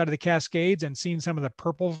on the other side of the Cascades and seen some of the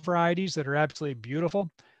purple varieties that are absolutely beautiful,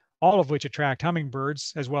 all of which attract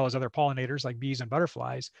hummingbirds as well as other pollinators like bees and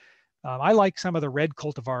butterflies. I like some of the red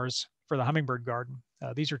cultivars for the hummingbird garden.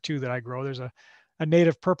 These are two that I grow. There's a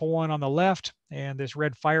native purple one on the left, and this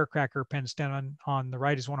red firecracker penstemon on the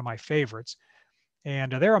right is one of my favorites.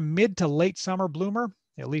 And they're a mid to late summer bloomer,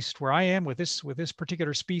 at least where I am with this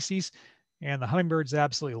particular species. And the hummingbirds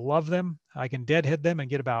absolutely love them. I can deadhead them and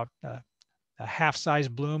get about a half-size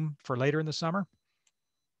bloom for later in the summer.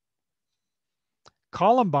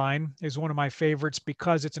 Columbine is one of my favorites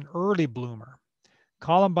because it's an early bloomer.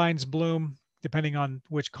 Columbines bloom, depending on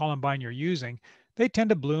which columbine you're using, they tend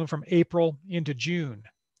to bloom from April into June.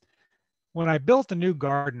 When I built the new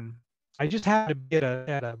garden, I just happened to be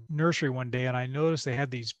at a nursery one day and I noticed they had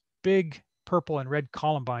these big purple and red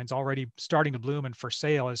columbines already starting to bloom and for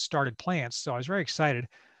sale as started plants. So I was very excited.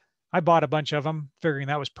 I bought a bunch of them, figuring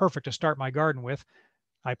that was perfect to start my garden with.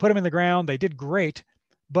 I put them in the ground. They did great,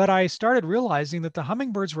 but I started realizing that the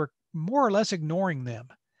hummingbirds were more or less ignoring them.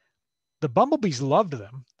 The bumblebees loved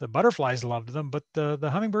them, the butterflies loved them, but the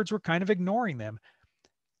hummingbirds were kind of ignoring them.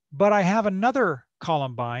 But I have another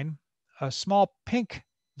columbine, a small pink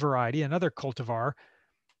variety, another cultivar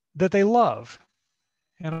that they love.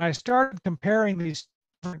 And I started comparing these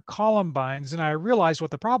different columbines and I realized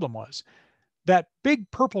what the problem was. That big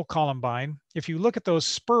purple columbine, if you look at those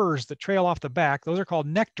spurs that trail off the back, those are called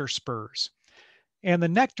nectar spurs. And the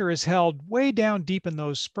nectar is held way down deep in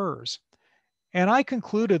those spurs. And I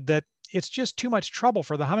concluded that it's just too much trouble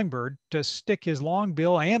for the hummingbird to stick his long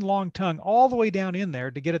bill and long tongue all the way down in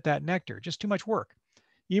there to get at that nectar. Just too much work.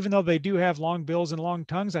 Even though they do have long bills and long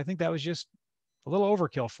tongues, I think that was just a little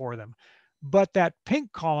overkill for them. But that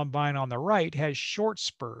pink columbine on the right has short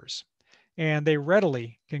spurs and they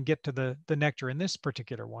readily can get to the nectar in this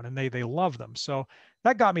particular one and they love them. So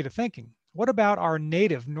that got me to thinking, what about our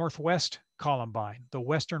native Northwest columbine, the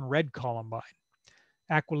Western red columbine,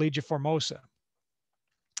 Aquilegia formosa?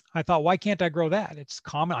 I thought, why can't I grow that? It's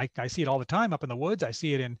common. I see it all the time up in the woods. I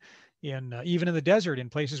see it in even in the desert, in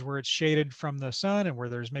places where it's shaded from the sun and where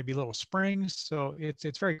there's maybe little springs. So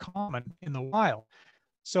it's very common in the wild.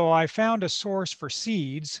 So I found a source for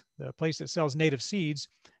seeds, the place that sells native seeds,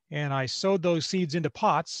 and I sowed those seeds into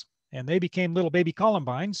pots, and they became little baby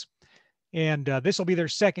columbines. And this will be their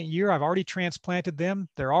second year. I've already transplanted them.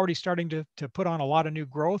 They're already starting to put on a lot of new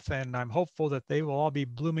growth, and I'm hopeful that they will all be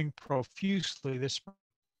blooming profusely this spring.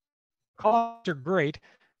 Columbines are great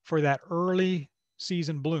for that early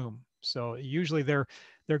season bloom. So usually they're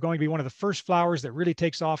going to be one of the first flowers that really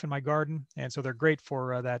takes off in my garden, and so they're great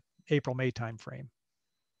for that April-May timeframe.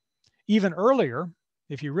 Even earlier,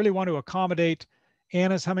 if you really want to accommodate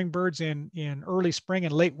Anna's hummingbirds in early spring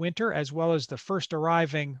and late winter, as well as the first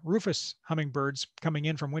arriving Rufus hummingbirds coming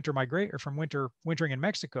in from wintering in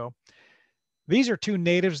Mexico, these are two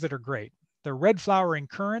natives that are great. The red flowering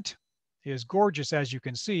currant is gorgeous, as you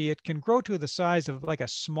can see. It can grow to the size of like a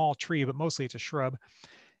small tree, but mostly it's a shrub.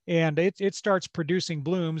 And it starts producing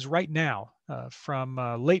blooms right now from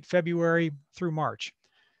late February through March.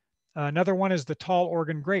 Another one is the tall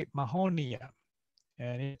Oregon grape, Mahonia,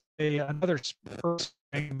 and it's another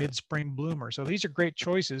mid-spring bloomer. So these are great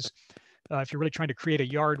choices if you're really trying to create a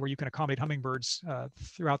yard where you can accommodate hummingbirds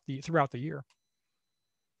throughout the year.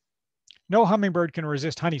 No hummingbird can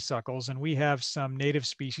resist honeysuckles, and we have some native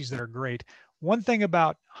species that are great. One thing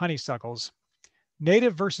about honeysuckles,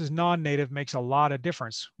 native versus non-native makes a lot of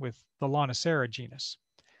difference with the Lonicera genus.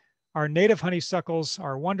 Our native honeysuckles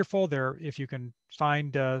are wonderful. If you can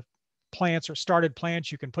find plants or started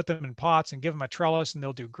plants, you can put them in pots and give them a trellis and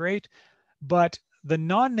they'll do great. But the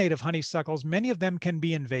non-native honeysuckles, many of them can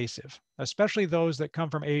be invasive, especially those that come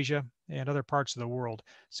from Asia and other parts of the world.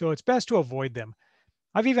 So it's best to avoid them.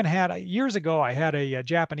 I've even had, years ago, I had a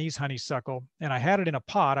Japanese honeysuckle and I had it in a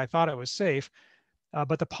pot. I thought it was safe,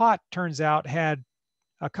 but the pot turns out had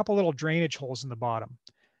a couple little drainage holes in the bottom.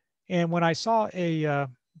 And when I saw a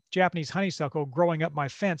Japanese honeysuckle growing up my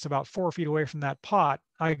fence about 4 feet away from that pot,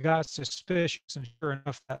 I got suspicious, and sure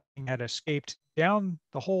enough, that thing had escaped down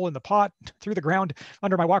the hole in the pot, through the ground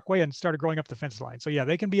under my walkway, and started growing up the fence line. So yeah,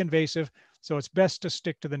 they can be invasive, so it's best to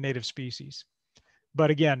stick to the native species.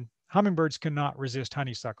 But again, hummingbirds cannot resist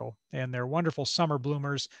honeysuckle, and they're wonderful summer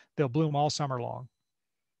bloomers. They'll bloom all summer long.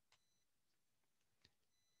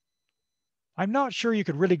 I'm not sure you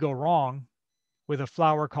could really go wrong with a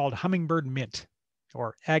flower called hummingbird mint,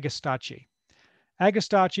 or Agastache.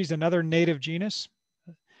 Agastache is another native genus.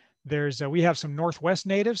 We have some Northwest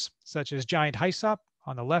natives, such as giant hyssop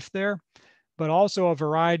on the left there, but also a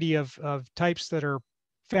variety of types that are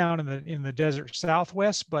found in the desert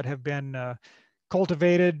Southwest, but have been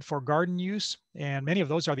cultivated for garden use. And many of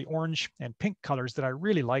those are the orange and pink colors that I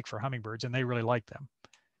really like for hummingbirds, and they really like them.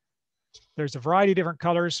 There's a variety of different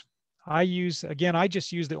colors. I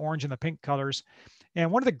just use the orange and the pink colors.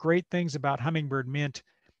 And one of the great things about hummingbird mint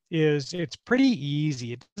is it's pretty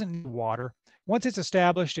easy. It doesn't need water. Once it's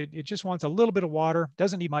established, it just wants a little bit of water,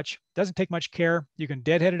 doesn't need much, doesn't take much care. You can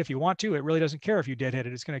deadhead it if you want to. It really doesn't care if you deadhead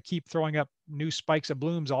it. It's going to keep throwing up new spikes of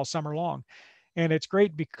blooms all summer long. And it's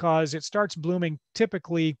great because it starts blooming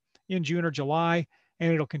typically in June or July,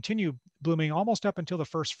 and it'll continue blooming almost up until the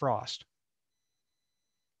first frost.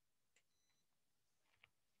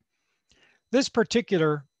 This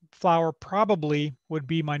particular flower probably would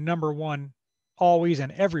be my number one always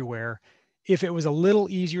and everywhere if it was a little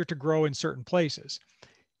easier to grow in certain places.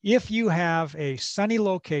 If you have a sunny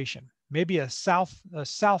location, maybe a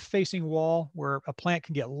south-facing wall where a plant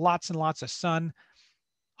can get lots and lots of sun,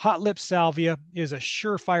 hot lip salvia is a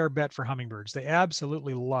surefire bet for hummingbirds. They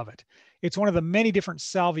absolutely love it. It's one of the many different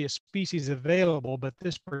salvia species available, but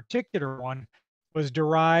this particular one was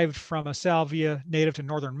derived from a salvia native to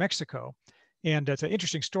northern Mexico. And it's an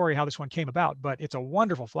interesting story how this one came about, but it's a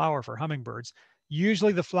wonderful flower for hummingbirds.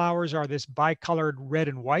 Usually the flowers are this bicolored red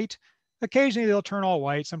and white. Occasionally they'll turn all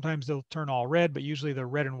white. Sometimes they'll turn all red, but usually the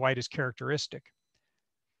red and white is characteristic.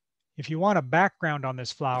 If you want a background on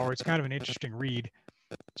this flower, it's kind of an interesting read.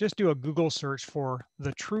 Just do a Google search for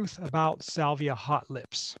The Truth About Salvia Hot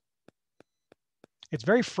Lips. It's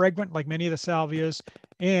very fragrant like many of the salvias,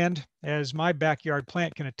 and as my backyard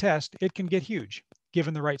plant can attest, it can get huge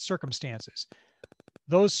given the right circumstances.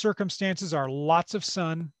 Those circumstances are lots of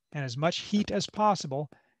sun and as much heat as possible,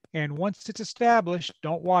 and once it's established,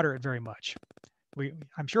 don't water it very much.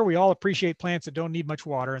 I'm sure we all appreciate plants that don't need much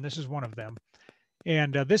water, and this is one of them.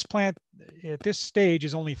 And this plant at this stage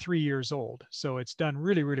is only 3 years old. So it's done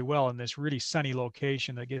really, really well in this really sunny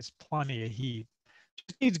location that gets plenty of heat.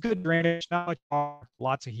 Just needs good drainage, not much water,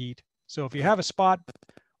 lots of heat. So if you have a spot,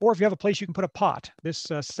 or if you have a place you can put a pot, this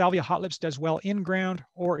Salvia Hot Lips does well in ground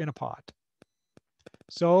or in a pot.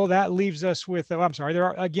 So that leaves us with, I'm sorry,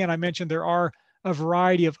 I mentioned there are a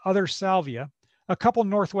variety of other salvia, a couple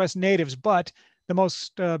Northwest natives, but the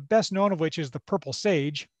most best known of which is the purple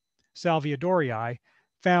sage, Salvia dorii,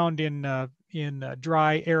 found in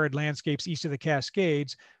dry, arid landscapes east of the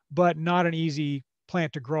Cascades, but not an easy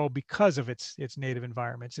plant to grow because of its native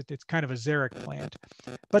environments. It's kind of a xeric plant.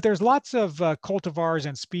 But there's lots of cultivars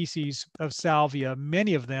and species of salvia.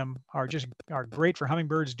 Many of them are great for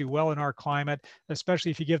hummingbirds, do well in our climate, especially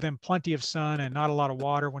if you give them plenty of sun and not a lot of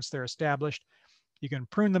water once they're established. You can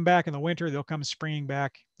prune them back in the winter. They'll come springing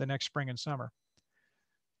back the next spring and summer.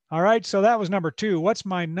 All right, so that was number 2. What's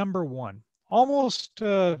my number 1? Almost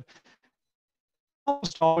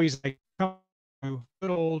always I come to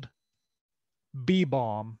good old bee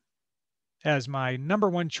balm as my number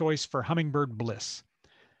 1 choice for hummingbird bliss.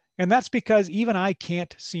 And that's because even I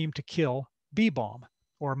can't seem to kill bee balm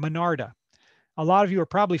or monarda. A lot of you are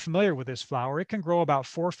probably familiar with this flower. It can grow about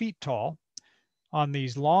 4 feet tall on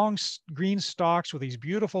these long green stalks with these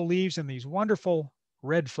beautiful leaves and these wonderful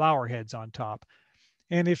red flower heads on top.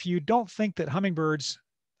 And if you don't think that hummingbirds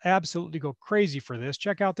absolutely go crazy for this,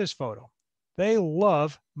 check out this photo. They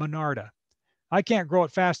love monarda. I can't grow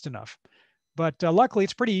it fast enough, but luckily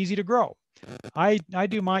it's pretty easy to grow. I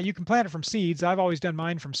do mine, you can plant it from seeds. I've always done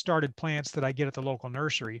mine from started plants that I get at the local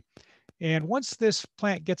nursery. And once this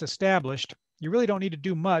plant gets established, you really don't need to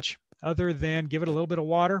do much other than give it a little bit of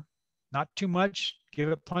water, not too much, give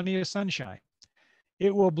it plenty of sunshine.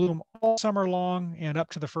 It will bloom all summer long and up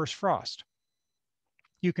to the first frost.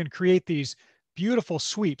 You can create these beautiful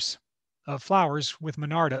sweeps of flowers with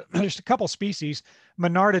monarda. There's a couple species.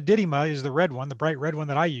 Monarda didyma is the red one, the bright red one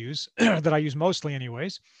that I use, that I use mostly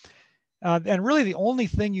anyways. And really the only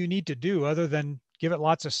thing you need to do other than give it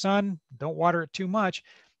lots of sun, don't water it too much,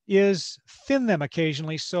 is thin them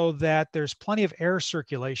occasionally so that there's plenty of air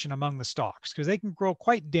circulation among the stalks, because they can grow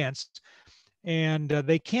quite dense and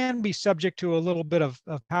they can be subject to a little bit of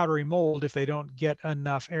powdery mold if they don't get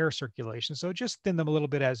enough air circulation. So just thin them a little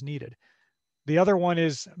bit as needed. The other one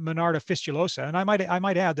is Monarda fistulosa. And I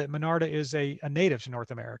might add that Monarda is a native to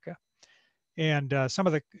North America. And some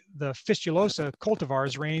of the fistulosa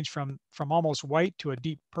cultivars range from almost white to a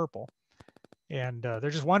deep purple. And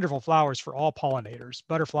they're just wonderful flowers for all pollinators.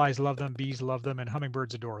 Butterflies love them, bees love them, and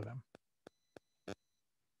hummingbirds adore them.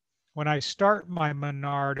 When I start my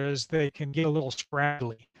monardas, they can get a little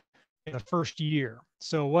scraggly in the first year.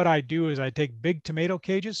 So what I do is I take big tomato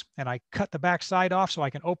cages and I cut the back side off so I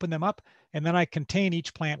can open them up, and then I contain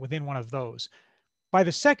each plant within one of those. By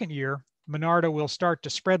the second year, Monarda will start to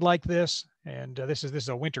spread like this. And this is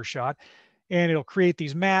a winter shot. And it'll create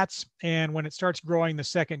these mats. And when it starts growing the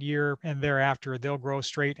second year and thereafter, they'll grow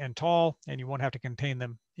straight and tall, and you won't have to contain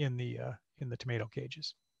them in the tomato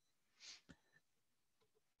cages.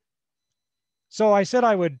 So I said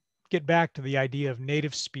I would get back to the idea of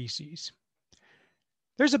native species.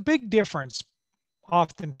 There's a big difference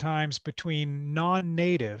oftentimes between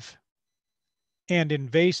non-native and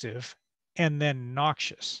invasive and then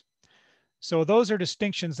noxious. So those are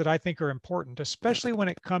distinctions that I think are important, especially when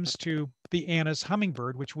it comes to the Anna's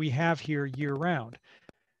hummingbird, which we have here year-round.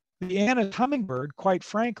 The Anna's hummingbird, quite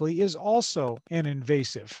frankly, is also an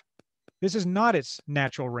invasive. This is not its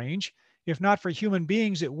natural range. If not for human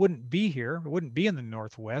beings, it wouldn't be here. It wouldn't be in the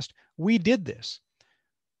Northwest. We did this.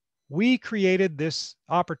 We created this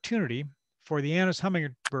opportunity for the Anna's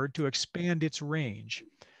hummingbird to expand its range.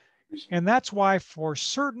 And that's why for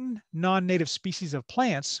certain non-native species of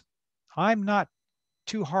plants, I'm not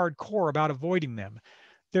too hardcore about avoiding them.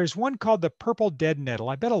 There's one called the purple dead nettle.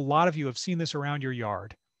 I bet a lot of you have seen this around your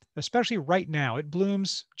yard, especially right now. It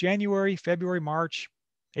blooms January, February, March,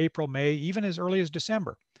 April, May, even as early as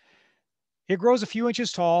December. It grows a few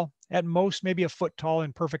inches tall, at most maybe a foot tall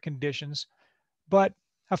in perfect conditions. But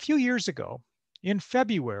a few years ago, in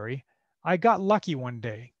February, I got lucky one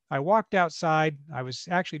day. I walked outside. I was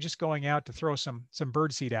actually just going out to throw some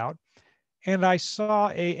birdseed out. And I saw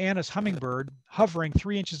a Anna's hummingbird hovering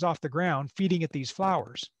 3 inches off the ground, feeding at these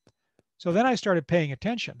flowers. So then I started paying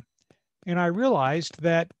attention, and I realized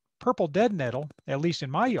that purple dead nettle, at least in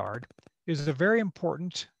my yard, is a very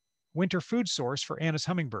important winter food source for Anna's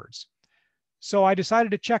hummingbirds. So I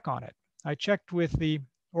decided to check on it. I checked with the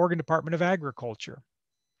Oregon Department of Agriculture.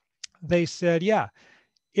 They said, yeah,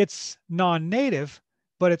 it's non-native,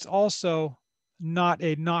 but it's also not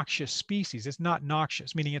a noxious species. It's not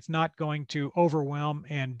noxious, meaning it's not going to overwhelm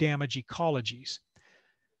and damage ecologies.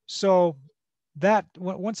 So that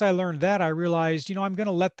once I learned that, I realized, I'm going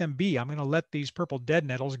to let them be. I'm going to let these purple dead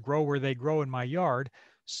nettles grow where they grow in my yard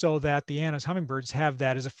so that the Anna's hummingbirds have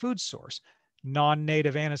that as a food source.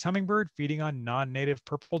 Non-native Anna's hummingbird feeding on non-native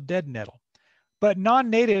purple dead nettle. But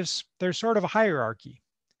non-natives, there's sort of a hierarchy.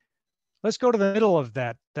 Let's go to the middle of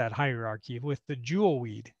that hierarchy with the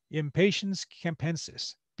jewelweed, Impatiens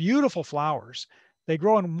capensis. Beautiful flowers. They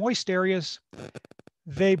grow in moist areas.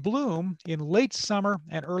 They bloom in late summer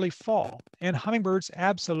and early fall, and hummingbirds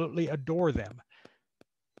absolutely adore them.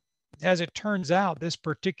 As it turns out, this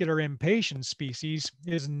particular Impatiens species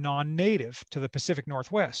is non-native to the Pacific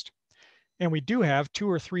Northwest. And we do have 2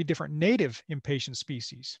 or 3 different native Impatiens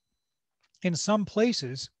species. In some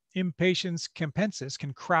places, Impatiens capensis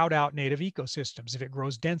can crowd out native ecosystems if it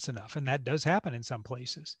grows dense enough, and that does happen in some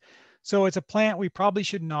places. So it's a plant we probably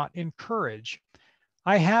should not encourage.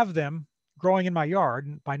 I have them growing in my yard,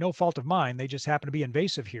 and by no fault of mine, they just happen to be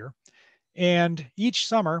invasive here. And each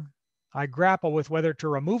summer, I grapple with whether to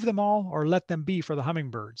remove them all or let them be for the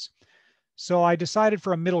hummingbirds. So I decided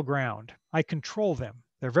for a middle ground. I control them.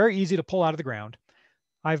 They're very easy to pull out of the ground.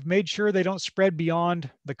 I've made sure they don't spread beyond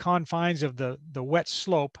the confines of the wet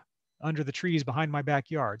slope under the trees behind my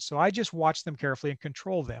backyard. So I just watch them carefully and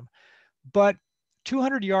control them. But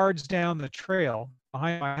 200 yards down the trail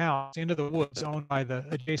behind my house into the woods owned by the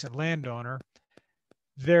adjacent landowner,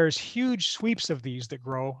 there's huge sweeps of these that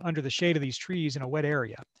grow under the shade of these trees in a wet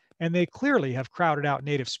area. And they clearly have crowded out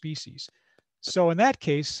native species. So in that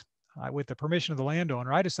case, with the permission of the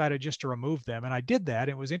landowner, I decided just to remove them. And I did that.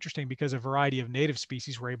 It was interesting because a variety of native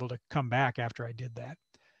species were able to come back after I did that.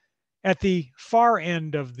 At the far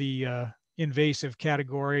end of the invasive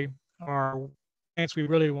category are plants we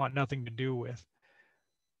really want nothing to do with.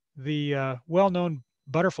 The well-known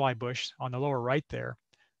butterfly bush on the lower right there,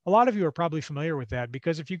 a lot of you are probably familiar with that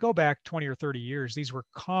because if you go back 20 or 30 years, these were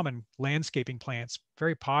common landscaping plants,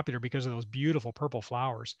 very popular because of those beautiful purple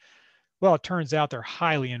flowers. Well, it turns out they're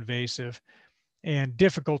highly invasive and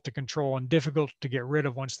difficult to control and difficult to get rid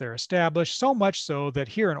of once they're established, so much so that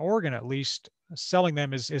here in Oregon, at least, selling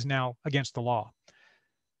them is now against the law.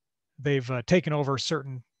 They've taken over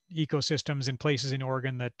certain ecosystems in places in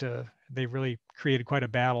Oregon that they've really created quite a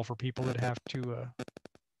battle for people that have to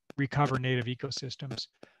recover native ecosystems.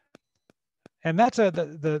 And that's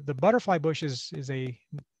the butterfly bush is a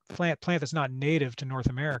plant that's not native to North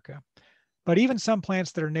America. But even some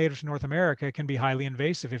plants that are native to North America can be highly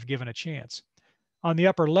invasive if given a chance. On the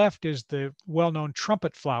upper left is the well-known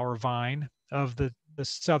trumpet flower vine of the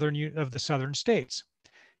southern states.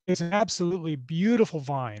 It's an absolutely beautiful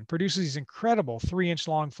vine, produces these incredible 3-inch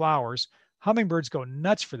long flowers. Hummingbirds go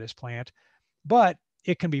nuts for this plant, but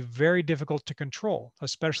it can be very difficult to control,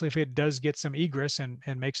 especially if it does get some egress and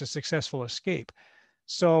makes a successful escape.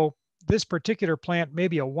 So this particular plant may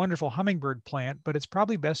be a wonderful hummingbird plant, but it's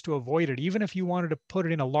probably best to avoid it. Even if you wanted to put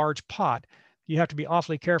it in a large pot, you have to be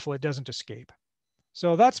awfully careful it doesn't escape.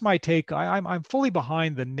 So that's my take. I'm fully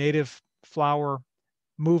behind the native flower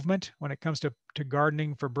movement when it comes to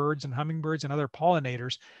gardening for birds and hummingbirds and other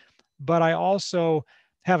pollinators. But I also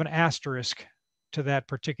have an asterisk to that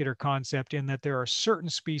particular concept in that there are certain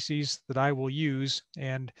species that I will use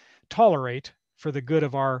and tolerate for the good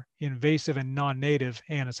of our invasive and non-native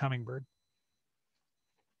Anna's hummingbird.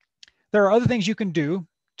 There are other things you can do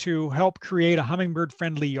to help create a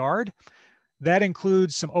hummingbird-friendly yard. That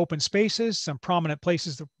includes some open spaces, some prominent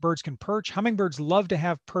places that birds can perch. Hummingbirds love to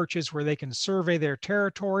have perches where they can survey their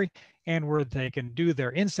territory and where they can do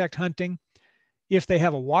their insect hunting. If they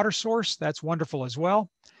have a water source, that's wonderful as well.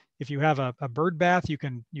 If you have a bird bath, you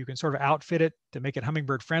can sort of outfit it to make it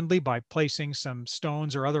hummingbird friendly by placing some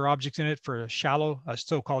stones or other objects in it for a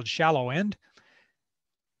so-called shallow end.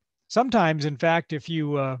 Sometimes, in fact, if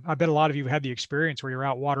you, I bet a lot of you had the experience where you're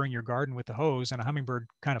out watering your garden with the hose and a hummingbird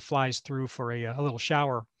kind of flies through for a little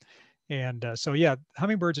shower. And so, yeah,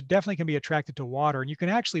 hummingbirds definitely can be attracted to water. And you can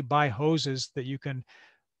actually buy hoses that you can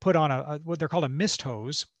put on what they're called a mist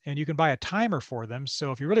hose, and you can buy a timer for them.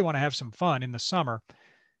 So if you really want to have some fun in the summer,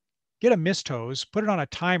 get a mist hose, put it on a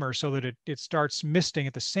timer so that it starts misting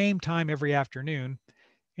at the same time every afternoon.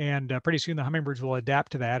 And pretty soon the hummingbirds will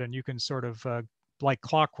adapt to that, and you can sort of like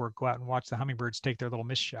clockwork, go out and watch the hummingbirds take their little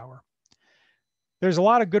mist shower. There's a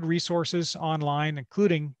lot of good resources online,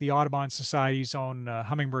 including the Audubon Society's own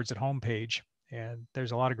Hummingbirds at Home page. And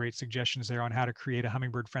there's a lot of great suggestions there on how to create a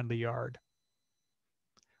hummingbird-friendly yard.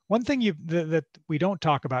 One thing that we don't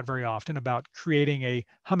talk about very often about creating a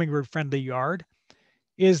hummingbird-friendly yard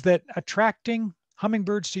is that attracting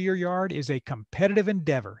hummingbirds to your yard is a competitive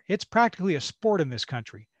endeavor. It's practically a sport in this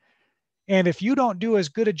country. And if you don't do as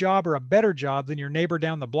good a job or a better job than your neighbor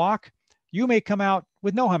down the block, you may come out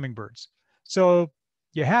with no hummingbirds. So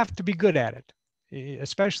you have to be good at it,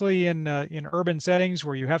 especially in urban settings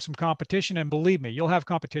where you have some competition. And believe me, you'll have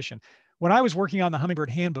competition. When I was working on the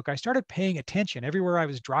Hummingbird Handbook, I started paying attention everywhere I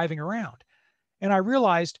was driving around. And I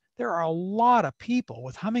realized there are a lot of people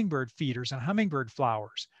with hummingbird feeders and hummingbird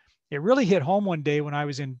flowers. It really hit home one day when I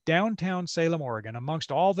was in downtown Salem, Oregon,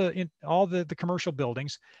 amongst all the commercial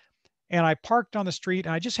buildings. And I parked on the street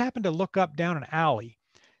and I just happened to look up down an alley.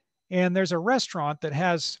 And there's a restaurant that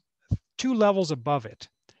has 2 levels above it.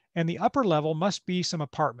 And the upper level must be some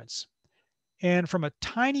apartments. And from a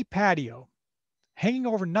tiny patio, hanging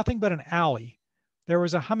over nothing but an alley, there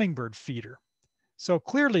was a hummingbird feeder. So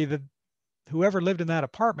clearly whoever lived in that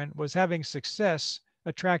apartment was having success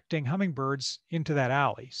attracting hummingbirds into that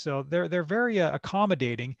alley. So they're very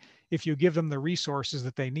accommodating if you give them the resources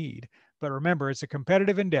that they need. But remember, it's a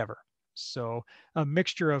competitive endeavor. So a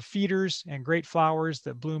mixture of feeders and great flowers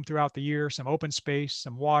that bloom throughout the year, some open space,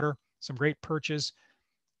 some water, some great perches.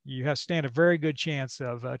 You stand a very good chance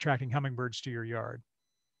of attracting hummingbirds to your yard.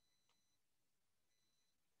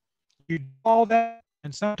 You do all that,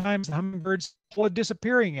 and sometimes the hummingbirds pull a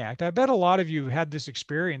disappearing act. I bet a lot of you had this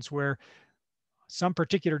experience where some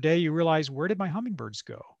particular day you realize, where did my hummingbirds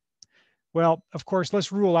go? Well, of course,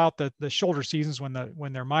 let's rule out the shoulder seasons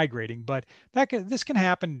when they're migrating, but this can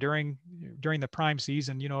happen during the prime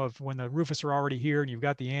season, when the rufous are already here and you've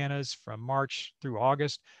got the Annas from March through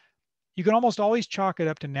August. You can almost always chalk it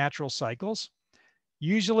up to natural cycles.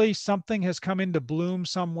 Usually something has come into bloom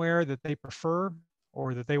somewhere that they prefer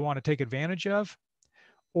or that they want to take advantage of,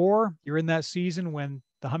 or you're in that season when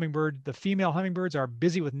the female hummingbirds are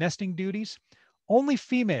busy with nesting duties. Only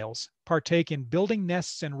females partake in building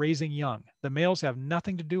nests and raising young. The males have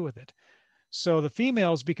nothing to do with it. So the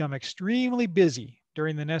females become extremely busy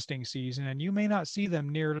during the nesting season, and you may not see them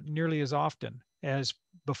nearly as often as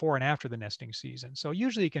before and after the nesting season. So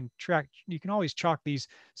usually you can always chalk these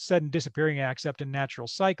sudden disappearing acts up to natural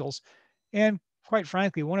cycles. And quite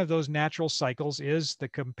frankly, one of those natural cycles is the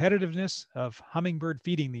competitiveness of hummingbird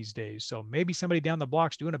feeding these days. So maybe somebody down the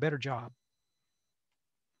block's doing a better job.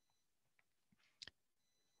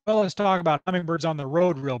 Well, let's talk about hummingbirds on the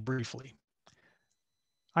road real briefly.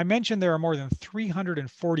 I mentioned there are more than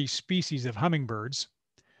 340 species of hummingbirds,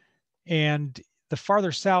 and the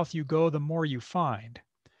farther south you go, the more you find.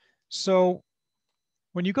 So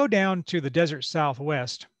when you go down to the desert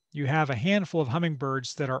Southwest, you have a handful of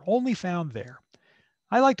hummingbirds that are only found there.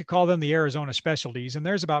 I like to call them the Arizona specialties, and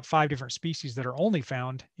there's about 5 different species that are only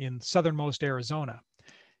found in southernmost Arizona.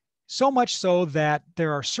 So much so that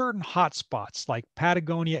there are certain hotspots like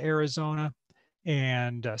Patagonia, Arizona,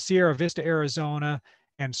 and Sierra Vista, Arizona,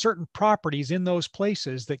 and certain properties in those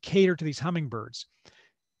places that cater to these hummingbirds.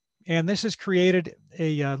 And this has created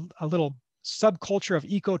a little subculture of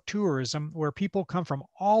ecotourism where people come from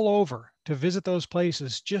all over to visit those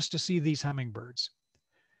places just to see these hummingbirds.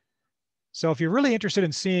 So if you're really interested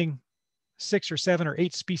in seeing 6 or 7 or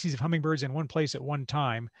 8 species of hummingbirds in one place at one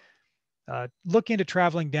time, look into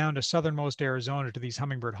traveling down to southernmost Arizona to these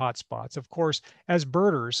hummingbird hotspots. Of course, as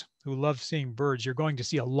birders who love seeing birds, you're going to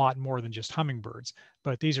see a lot more than just hummingbirds,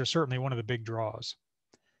 but these are certainly one of the big draws.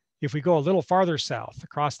 If we go a little farther south,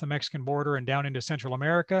 across the Mexican border and down into Central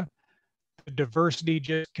America, the diversity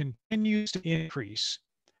just continues to increase.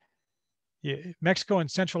 Mexico and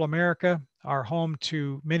Central America are home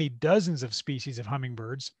to many dozens of species of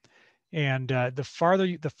hummingbirds. And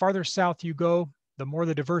the farther south you go, the more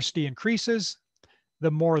the diversity increases,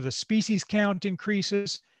 the more the species count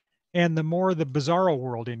increases, and the more the bizarro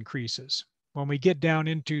world increases. When we get down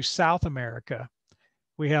into South America,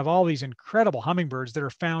 we have all these incredible hummingbirds that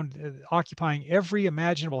are found occupying every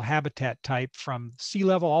imaginable habitat type from sea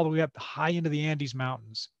level all the way up high into the Andes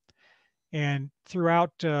Mountains. And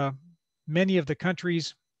throughout many of the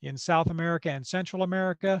countries in South America and Central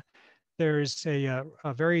America, there's a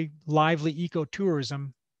very lively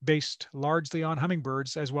ecotourism based largely on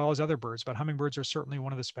hummingbirds as well as other birds, but hummingbirds are certainly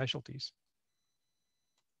one of the specialties.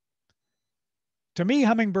 To me,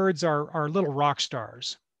 hummingbirds are little rock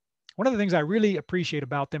stars. One of the things I really appreciate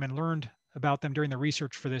about them and learned about them during the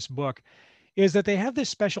research for this book is that they have this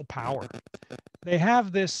special power. They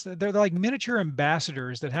have this, they're like miniature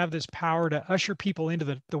ambassadors that have this power to usher people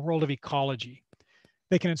into the world of ecology.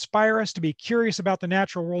 They can inspire us to be curious about the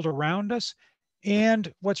natural world around us.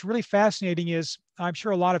 And what's really fascinating is, I'm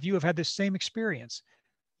sure a lot of you have had this same experience.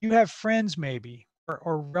 You have friends maybe,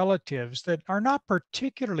 or relatives that are not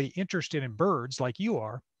particularly interested in birds like you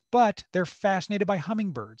are, but they're fascinated by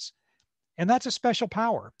hummingbirds. And that's a special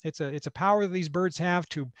power. It's a power that these birds have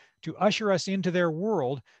to usher us into their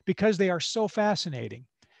world because they are so fascinating.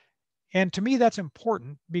 And to me, that's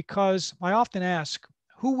important because I often ask,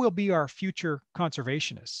 who will be our future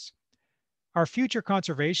conservationists? Our future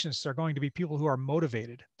conservationists are going to be people who are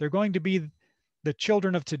motivated. They're going to be the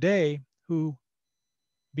children of today who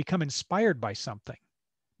become inspired by something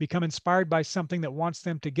that wants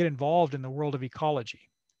them to get involved in the world of ecology.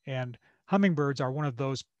 And hummingbirds are one of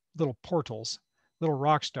those little portals, little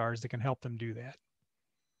rock stars that can help them do that.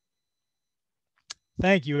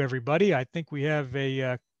 Thank you, everybody. I think we have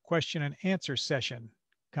a question and answer session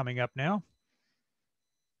coming up now.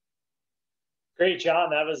 Great, John.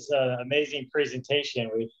 That was an amazing presentation.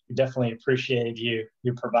 We definitely appreciated you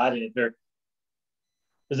providing it.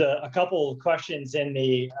 There's a couple of questions in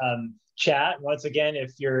the chat. Once again,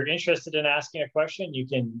 if you're interested in asking a question, you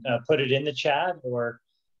can put it in the chat or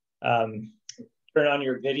turn on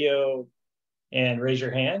your video and raise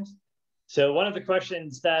your hand. So one of the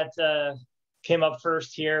questions that came up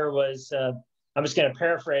first here was, I'm just going to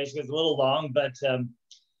paraphrase because it's a little long, but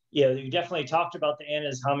you know, you definitely talked about the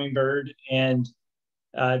Anna's hummingbird, and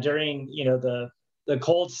during the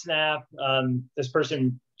cold snap, this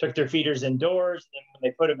person took their feeders indoors, and when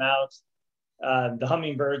they put them out, the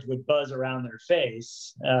hummingbirds would buzz around their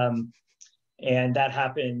face, and that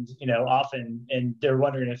happened, often. And they're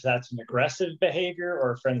wondering if that's an aggressive behavior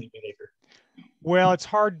or a friendly behavior. Well, it's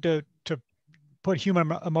hard to put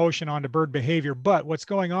human emotion onto bird behavior, but what's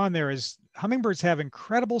going on there is hummingbirds have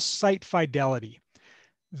incredible sight fidelity.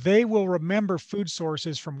 They will remember food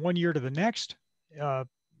sources from one year to the next.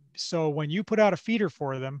 So when you put out a feeder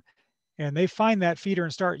for them and they find that feeder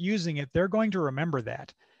and start using it, they're going to remember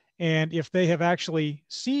that. And if they have actually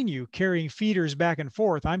seen you carrying feeders back and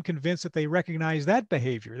forth, I'm convinced that they recognize that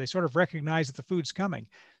behavior. They sort of recognize that the food's coming.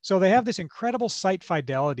 So they have this incredible sight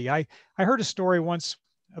fidelity. I heard a story once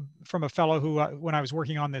from a fellow who, when I was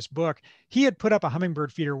working on this book, he had put up a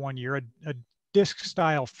hummingbird feeder one year, a disc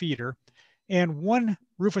style feeder, and one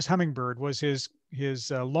Rufous hummingbird was his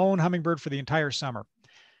lone hummingbird for the entire summer.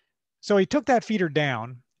 So he took that feeder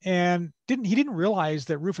down and he didn't realize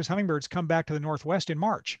that Rufous hummingbirds come back to the Northwest in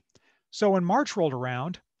March. So when March rolled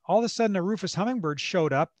around, all of a sudden a Rufous hummingbird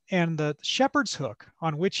showed up, and the shepherd's hook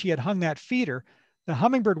on which he had hung that feeder, the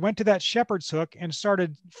hummingbird went to that shepherd's hook and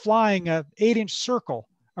started flying a 8-inch circle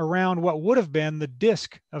around what would have been the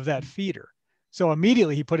disc of that feeder. So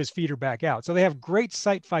immediately he put his feeder back out. So they have great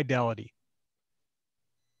sight fidelity.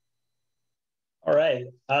 All right.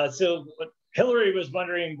 So Hillary was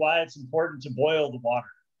wondering why it's important to boil the water.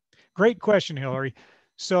 Great question, Hillary.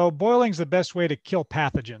 So boiling is the best way to kill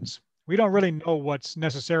pathogens. We don't really know what's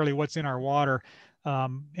in our water,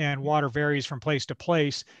 and water varies from place to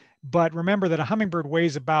place. But remember that a hummingbird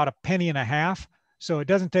weighs about 1.5 pennies, so it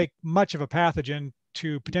doesn't take much of a pathogen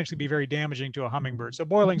to potentially be very damaging to a hummingbird. So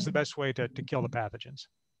boiling is the best way to kill the pathogens.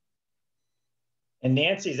 And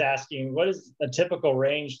Nancy's asking, what is a typical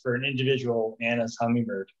range for an individual Anna's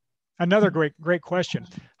hummingbird? Another great question.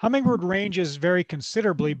 Hummingbird ranges vary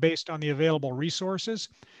considerably based on the available resources.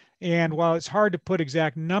 And while it's hard to put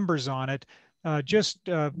exact numbers on it, just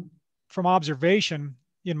from observation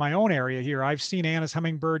in my own area here, I've seen Anna's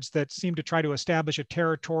hummingbirds that seem to try to establish a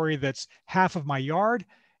territory that's half of my yard.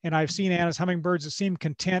 And I've seen Anna's hummingbirds that seem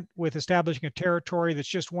content with establishing a territory that's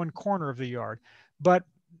just one corner of the yard. But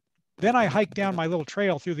then I hike down my little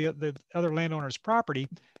trail through the other landowner's property,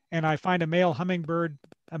 and I find a male hummingbird,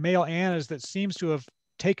 a male Anna's, that seems to have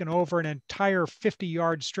taken over an entire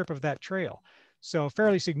 50-yard strip of that trail. So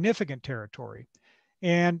fairly significant territory.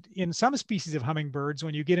 And in some species of hummingbirds,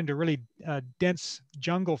 when you get into really dense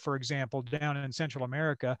jungle, for example, down in Central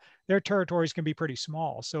America, their territories can be pretty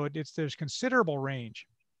small. So there's considerable range.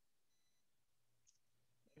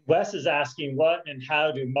 Wes is asking, what and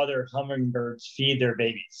how do mother hummingbirds feed their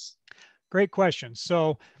babies? Great question.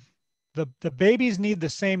 So the babies need the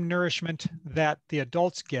same nourishment that the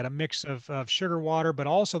adults get, a mix of sugar water, but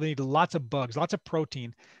also they need lots of bugs, lots of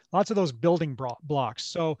protein, lots of those building blocks.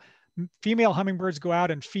 So female hummingbirds go out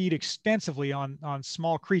and feed extensively on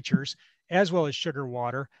small creatures as well as sugar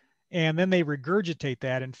water, and then they regurgitate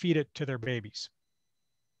that and feed it to their babies.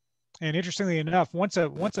 And interestingly enough, once a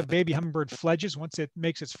baby hummingbird fledges, once it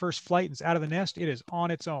makes its first flight and it's out of the nest, it is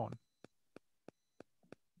on its own.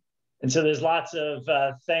 And so there's lots of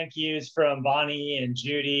thank yous from Bonnie and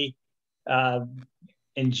Judy. And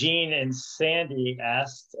Jean and Sandy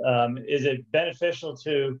asked, is it beneficial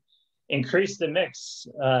to increase the mix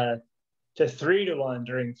to 3-to-1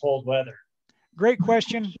 during cold weather? Great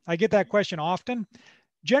question. I get that question often.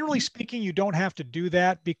 Generally speaking, you don't have to do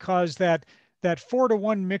that because that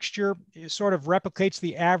 4-to-1 mixture sort of replicates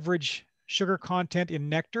the average sugar content in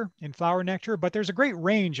nectar, in flower nectar, but there's a great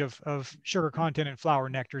range of sugar content in flower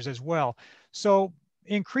nectars as well. So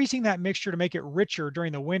increasing that mixture to make it richer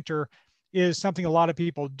during the winter is something a lot of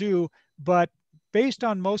people do, but based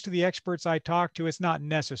on most of the experts I talk to, it's not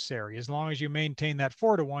necessary. As long as you maintain that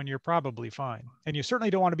 4-to-1, you're probably fine. And you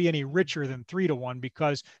certainly don't want to be any richer than 3-to-1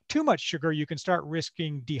 because too much sugar, you can start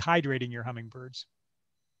risking dehydrating your hummingbirds.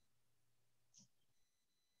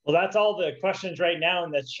 Well, that's all the questions right now in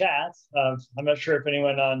the chat. I'm not sure if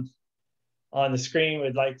anyone on the screen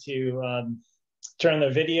would like to turn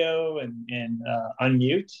their video and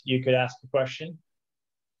unmute. You could ask a question.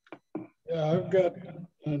 Yeah, I've got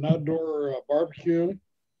an outdoor barbecue,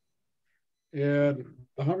 and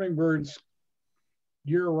the hummingbirds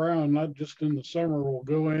year-round, not just in the summer, will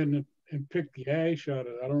go in and pick the ash out of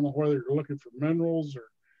it. I don't know whether they're looking for minerals or...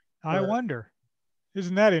 I wonder.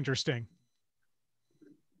 Isn't that interesting?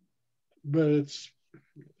 But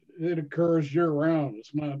it occurs year-round.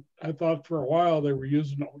 It's not... I thought for a while they were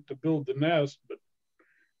using it to build the nest, but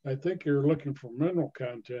I think you're looking for mineral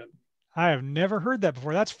content. I have never heard that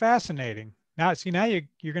before. That's fascinating. Now, see, now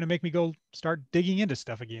you're going to make me go start digging into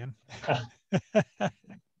stuff again.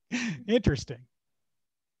 Interesting.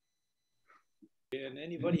 Can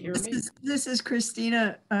anybody hear me? This is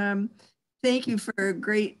Christina. Thank you for a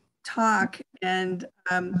great talk. And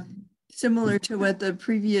similar to what the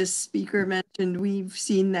previous speaker mentioned, we've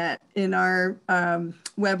seen that in our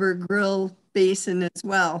Weber Grill Basin as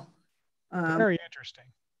well. Very interesting.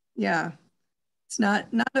 Yeah. It's not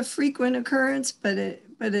a frequent occurrence, but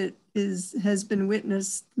it has been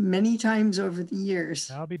witnessed many times over the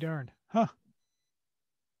years. I'll be darned. Huh.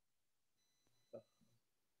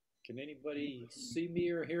 Can anybody see me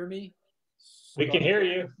or hear me? We can hear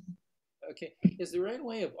you. Okay. Is there any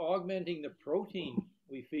way of augmenting the protein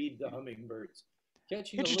we feed the hummingbirds?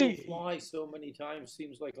 Catching a little fly so many times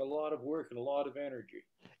seems like a lot of work and a lot of energy.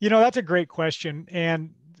 You know, that's a great question.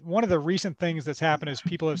 And one of the recent things that's happened is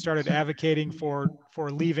people have started advocating for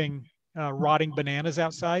leaving rotting bananas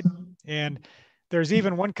outside. And there's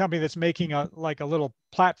even one company that's making a little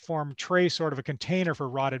platform tray, sort of a container for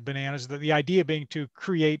rotted bananas, the idea being to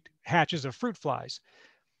create hatches of fruit flies.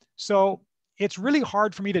 So it's really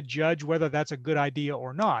hard for me to judge whether that's a good idea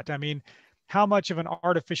or not. I mean, how much of an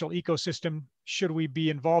artificial ecosystem should we be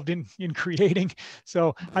involved in creating?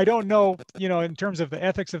 So I don't know, in terms of the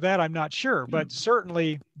ethics of that, I'm not sure, but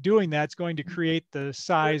certainly doing that's going to create the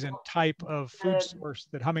size and type of food source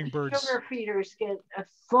that hummingbirds. Sugar feeders get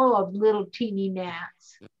full of little teeny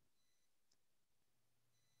gnats.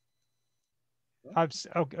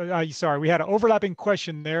 Sorry, we had an overlapping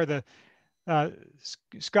question there.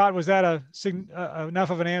 Scott, was that enough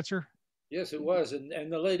of an answer? Yes, it was.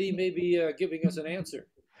 And the lady may be giving us an answer.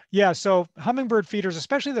 Yeah, so hummingbird feeders,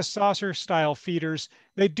 especially the saucer style feeders,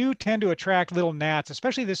 they do tend to attract little gnats,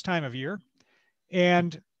 especially this time of year.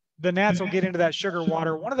 And the gnats will get into that sugar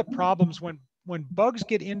water. One of the problems when when bugs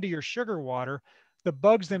get into your sugar water, the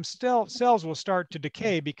bugs themselves will start to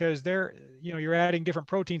decay because they're, you're adding different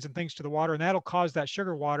proteins and things to the water, and that'll cause that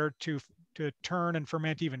sugar water to turn and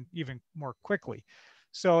ferment even more quickly.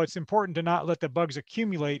 So it's important to not let the bugs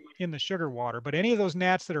accumulate in the sugar water. But any of those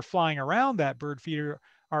gnats that are flying around that bird feeder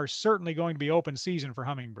are certainly going to be open season for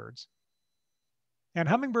hummingbirds. And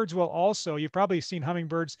hummingbirds will also, you've probably seen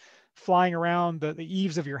hummingbirds flying around the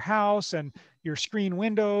eaves of your house and your screen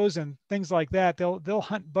windows and things like that. They'll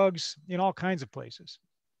hunt bugs in all kinds of places.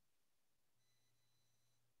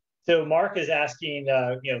 So Mark is asking,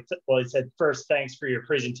 well, he said, first, thanks for your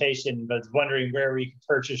presentation, but wondering where we can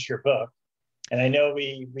purchase your book. And I know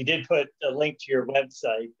we did put a link to your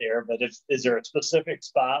website there, but is there a specific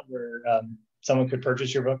spot where someone could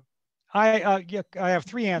purchase your book? I have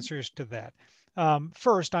three answers to that.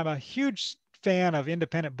 First, I'm a huge fan of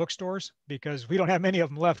independent bookstores because we don't have many of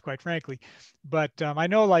them left, quite frankly. But I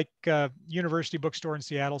know like University Bookstore in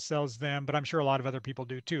Seattle sells them, but I'm sure a lot of other people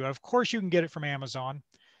do too. Of course, you can get it from Amazon.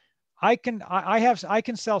 I can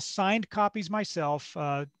sell signed copies myself.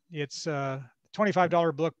 It's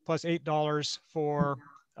 $25 book plus $8 for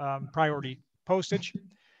priority postage.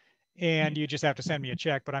 And you just have to send me a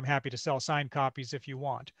check, but I'm happy to sell signed copies if you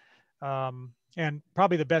want. And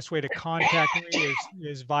probably the best way to contact me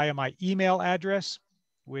is via my email address,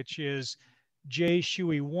 which is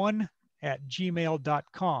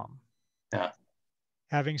jshewey1@gmail.com. Yeah.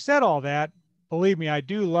 Having said all that, believe me, I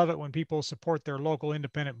do love it when people support their local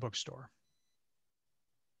independent bookstore.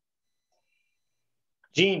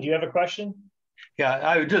 Gene, do you have a question? Yeah,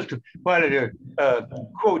 I just wanted to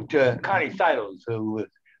quote Connie Silos, who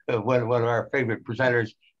was one of our favorite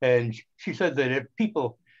presenters, and she said that if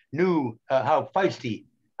people knew how feisty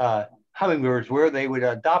hummingbirds were, they would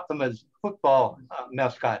adopt them as football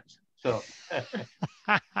mascots. So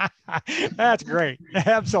that's great.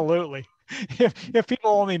 Absolutely. If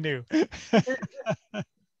people only knew.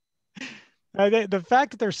 The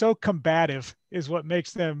fact that they're so combative is what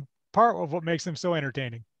makes them part of what makes them so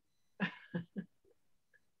entertaining.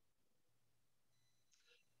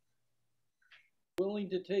 Willing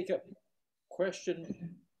to take a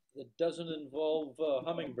question that doesn't involve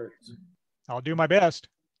hummingbirds? I'll do my best.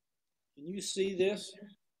 Can you see this?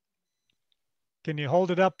 Can you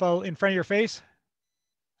hold it up in front of your face?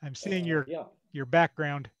 I'm seeing your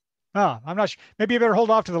background. I'm not sure. Maybe you better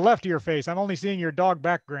hold off to the left of your face. I'm only seeing your dog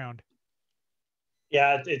background.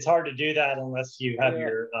 Yeah, it's hard to do that unless you have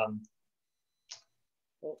your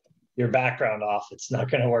background off. It's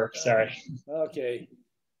not going to work. Sorry. Okay.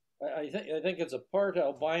 I think it's a part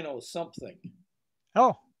albino something.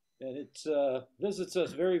 Oh. And it visits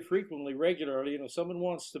us very frequently, regularly. If someone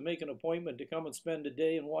wants to make an appointment to come and spend a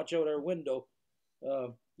day and watch out our window,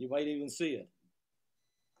 you might even see it.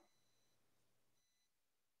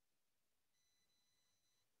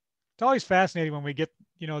 It's always fascinating when we get,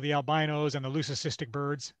 the albinos and the leucocystic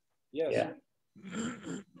birds. Yes. Yeah.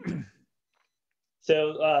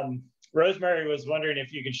 So Rosemary was wondering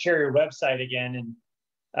if you could share your website again, and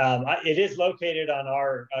it is located on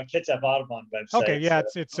our Kitsap Audubon website. Okay, yeah,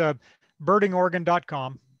 so. It's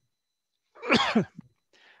birdingorgan.com.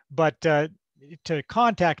 But to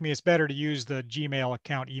contact me, it's better to use the Gmail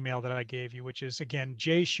account email that I gave you, which is, again,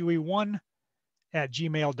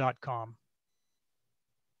 jshewey1@gmail.com.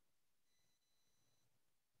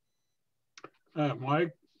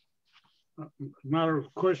 Mike, not a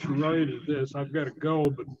question related to this. I've got to go,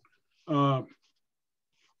 but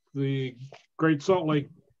the Great Salt Lake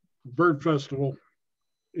Bird Festival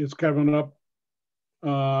is coming up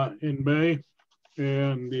in May,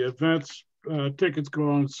 and the events tickets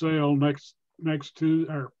go on sale next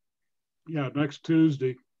Tuesday.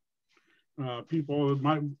 People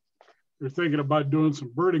they're thinking about doing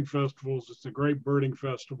some birding festivals. It's a great birding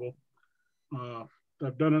festival.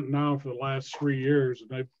 I've done it now for the last 3 years, and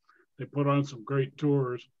they put on some great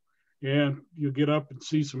tours, and you get up and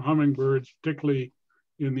see some hummingbirds, particularly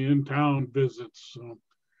in the in-town visits. So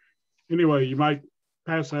anyway, you might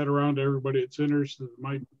pass that around to everybody that's interested.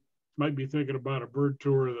 Might be thinking about a bird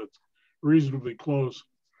tour that's reasonably close.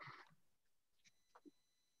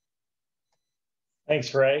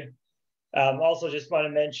 Thanks, Ray. Also, just want to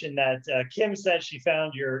mention that Kim said she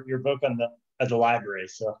found your book at the library,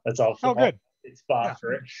 so that's all. Oh, good. Good spot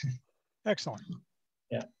for it. Excellent.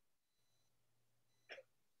 Yeah.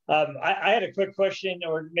 I had a quick question,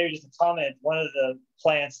 or maybe just a comment. One of the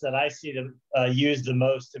plants that I see them use the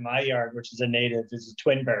most in my yard, which is a native, is a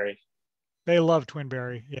twinberry. They love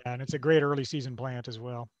twinberry, yeah, and it's a great early season plant as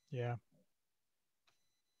well. Yeah.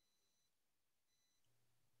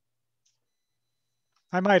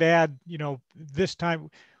 I might add, this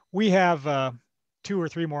time we have 2 or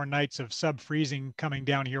 3 more nights of sub-freezing coming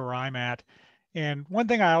down here where I'm at. And one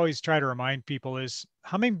thing I always try to remind people is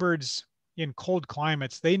hummingbirds in cold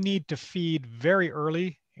climates, they need to feed very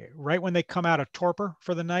early, right when they come out of torpor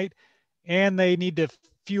for the night, and they need to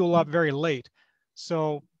fuel up very late.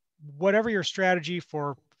 So whatever your strategy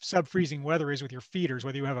for sub-freezing weather is with your feeders,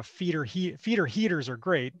 whether you have a feeder heaters are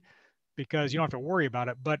great because you don't have to worry about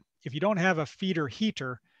it. But if you don't have a feeder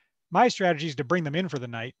heater, my strategy is to bring them in for the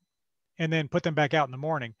night and then put them back out in the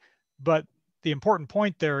morning. But the important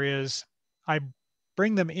point there is I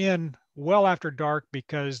bring them in well after dark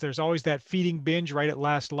because there's always that feeding binge right at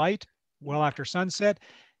last light, well after sunset.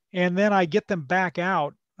 And then I get them back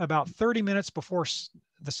out about 30 minutes before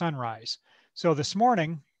the sunrise. So this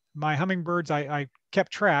morning, my hummingbirds, I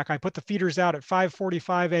kept track. I put the feeders out at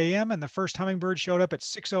 5:45 a.m. and the first hummingbird showed up at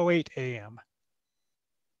 6:08 a.m.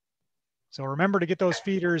 So remember to get those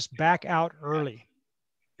feeders back out early.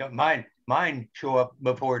 Yeah, mine show up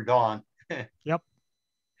before dawn. Yep.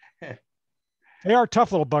 They are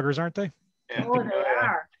tough little buggers, aren't they? Yeah. Oh, they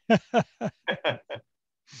are.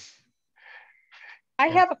 I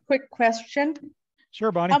have a quick question.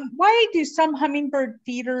 Sure, Bonnie. Why do some hummingbird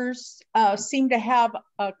feeders seem to have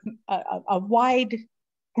a wide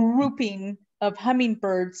grouping of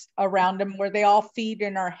hummingbirds around them where they all feed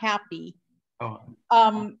and are happy? Oh.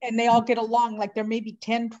 And they all get along, like there may be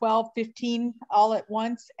 10, 12, 15 all at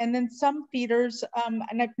once. And then some feeders, and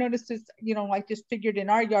I've noticed this, you know, I just figured in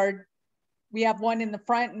our yard, we have one in the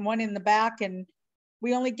front and one in the back, and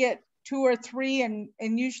we only get 2 or 3, and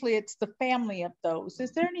usually it's the family of those.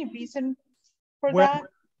 Is there any reason for that?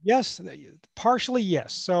 Yes, partially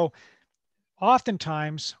yes. So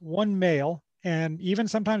oftentimes one male and even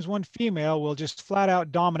sometimes one female will just flat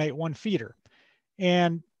out dominate one feeder.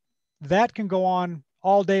 And that can go on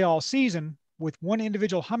all day, all season with one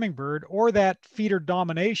individual hummingbird, or that feeder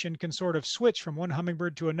domination can sort of switch from one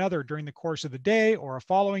hummingbird to another during the course of the day or a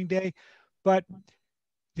following day. But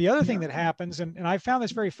the other thing that happens, and I found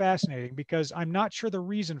this very fascinating because I'm not sure the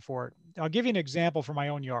reason for it. I'll give you an example from my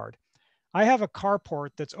own yard. I have a carport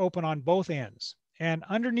that's open on both ends. And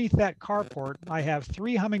underneath that carport, I have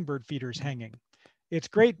 3 hummingbird feeders hanging. It's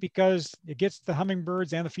great because it gets the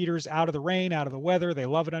hummingbirds and the feeders out of the rain, out of the weather. They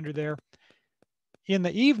love it under there. In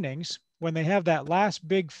the evenings, when they have that last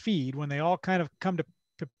big feed, when they all kind of come to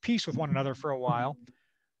peace with one another for a while,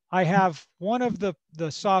 I have one of the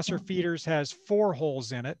saucer feeders has 4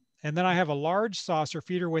 holes in it. And then I have a large saucer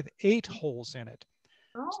feeder with 8 holes in it.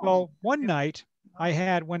 So one night I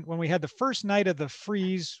had, when we had the first night of the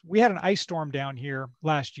freeze, we had an ice storm down here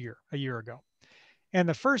last year, a year ago. And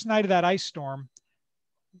the first night of that ice storm,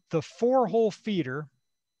 the 4-hole feeder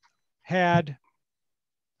had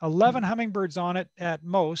 11 hummingbirds on it at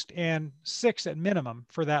most and 6 at minimum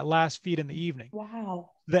for that last feed in the evening. Wow.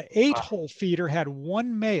 The 8-hole feeder had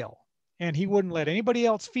 1 male and he wouldn't let anybody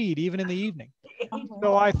else feed even in the evening.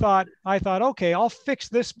 So I thought, okay, I'll fix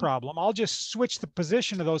this problem. I'll just switch the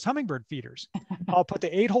position of those hummingbird feeders. I'll put the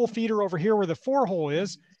 8-hole feeder over here where the 4-hole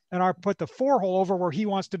is, and I'll put the 4-hole over where he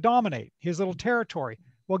wants to dominate his little territory.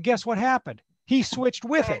 Well, guess what happened? He switched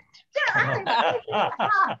with it.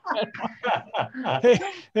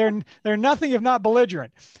 They're nothing if not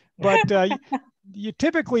belligerent. But you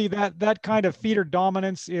typically that kind of feeder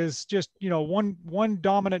dominance is just, you know, one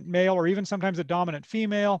dominant male or even sometimes a dominant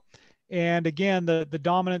female. And again, the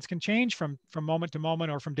dominance can change from moment to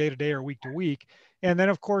moment or from day to day or week to week. And then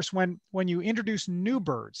of course, when you introduce new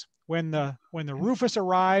birds, when the rufous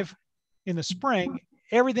arrive in the spring,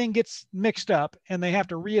 everything gets mixed up and they have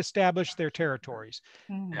to reestablish their territories.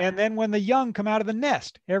 And then when the young come out of the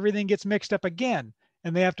nest, everything gets mixed up again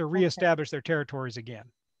and they have to reestablish their territories again.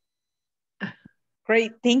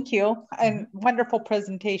 Great, thank you. And wonderful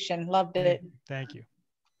presentation, loved it. Thank you.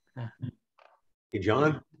 Hey,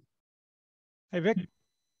 John. Hey, Vic.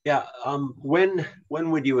 Yeah, when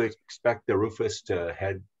would you expect the rufous to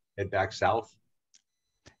head back south?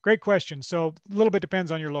 Great question. So a little bit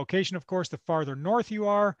depends on your location. Of course, the farther north you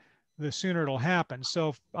are, the sooner it'll happen. So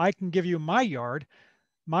if I can give you my yard,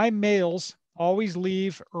 my males always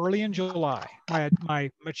leave early in July, my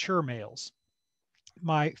mature males.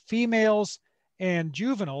 My females and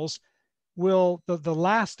juveniles will, the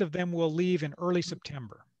last of them will leave in early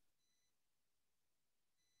September.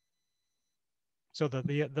 So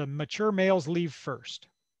the mature males leave first.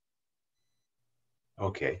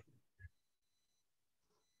 Okay.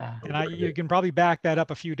 And you can probably back that up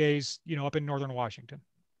a few days, you know, up in northern Washington.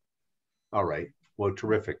 All right. Well,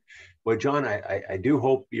 terrific. Well, John, I do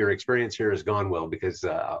hope your experience here has gone well because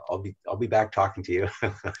I'll be back talking to you.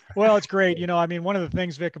 Well, it's great. You know, I mean, one of the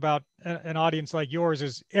things, Vic, about an audience like yours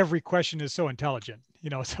is every question is so intelligent. You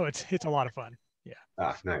know, so it's a lot of fun. Yeah.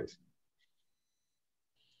 Ah, nice.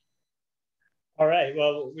 All right.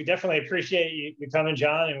 Well, we definitely appreciate you coming,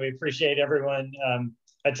 John, and we appreciate everyone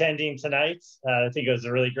attending tonight. I think it was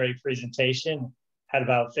a really great presentation. Had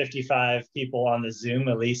about 55 people on the Zoom,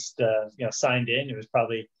 at least, signed in. It was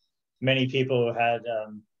probably many people who had,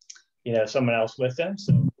 someone else with them.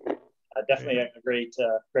 So definitely a great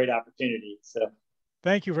opportunity. So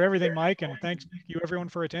thank you for everything, Mike, and thanks you everyone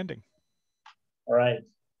for attending. All right.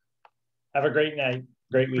 Have a great night.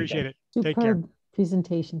 Great weekend. Appreciate it. Superb Take care.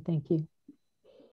 presentation. Thank you.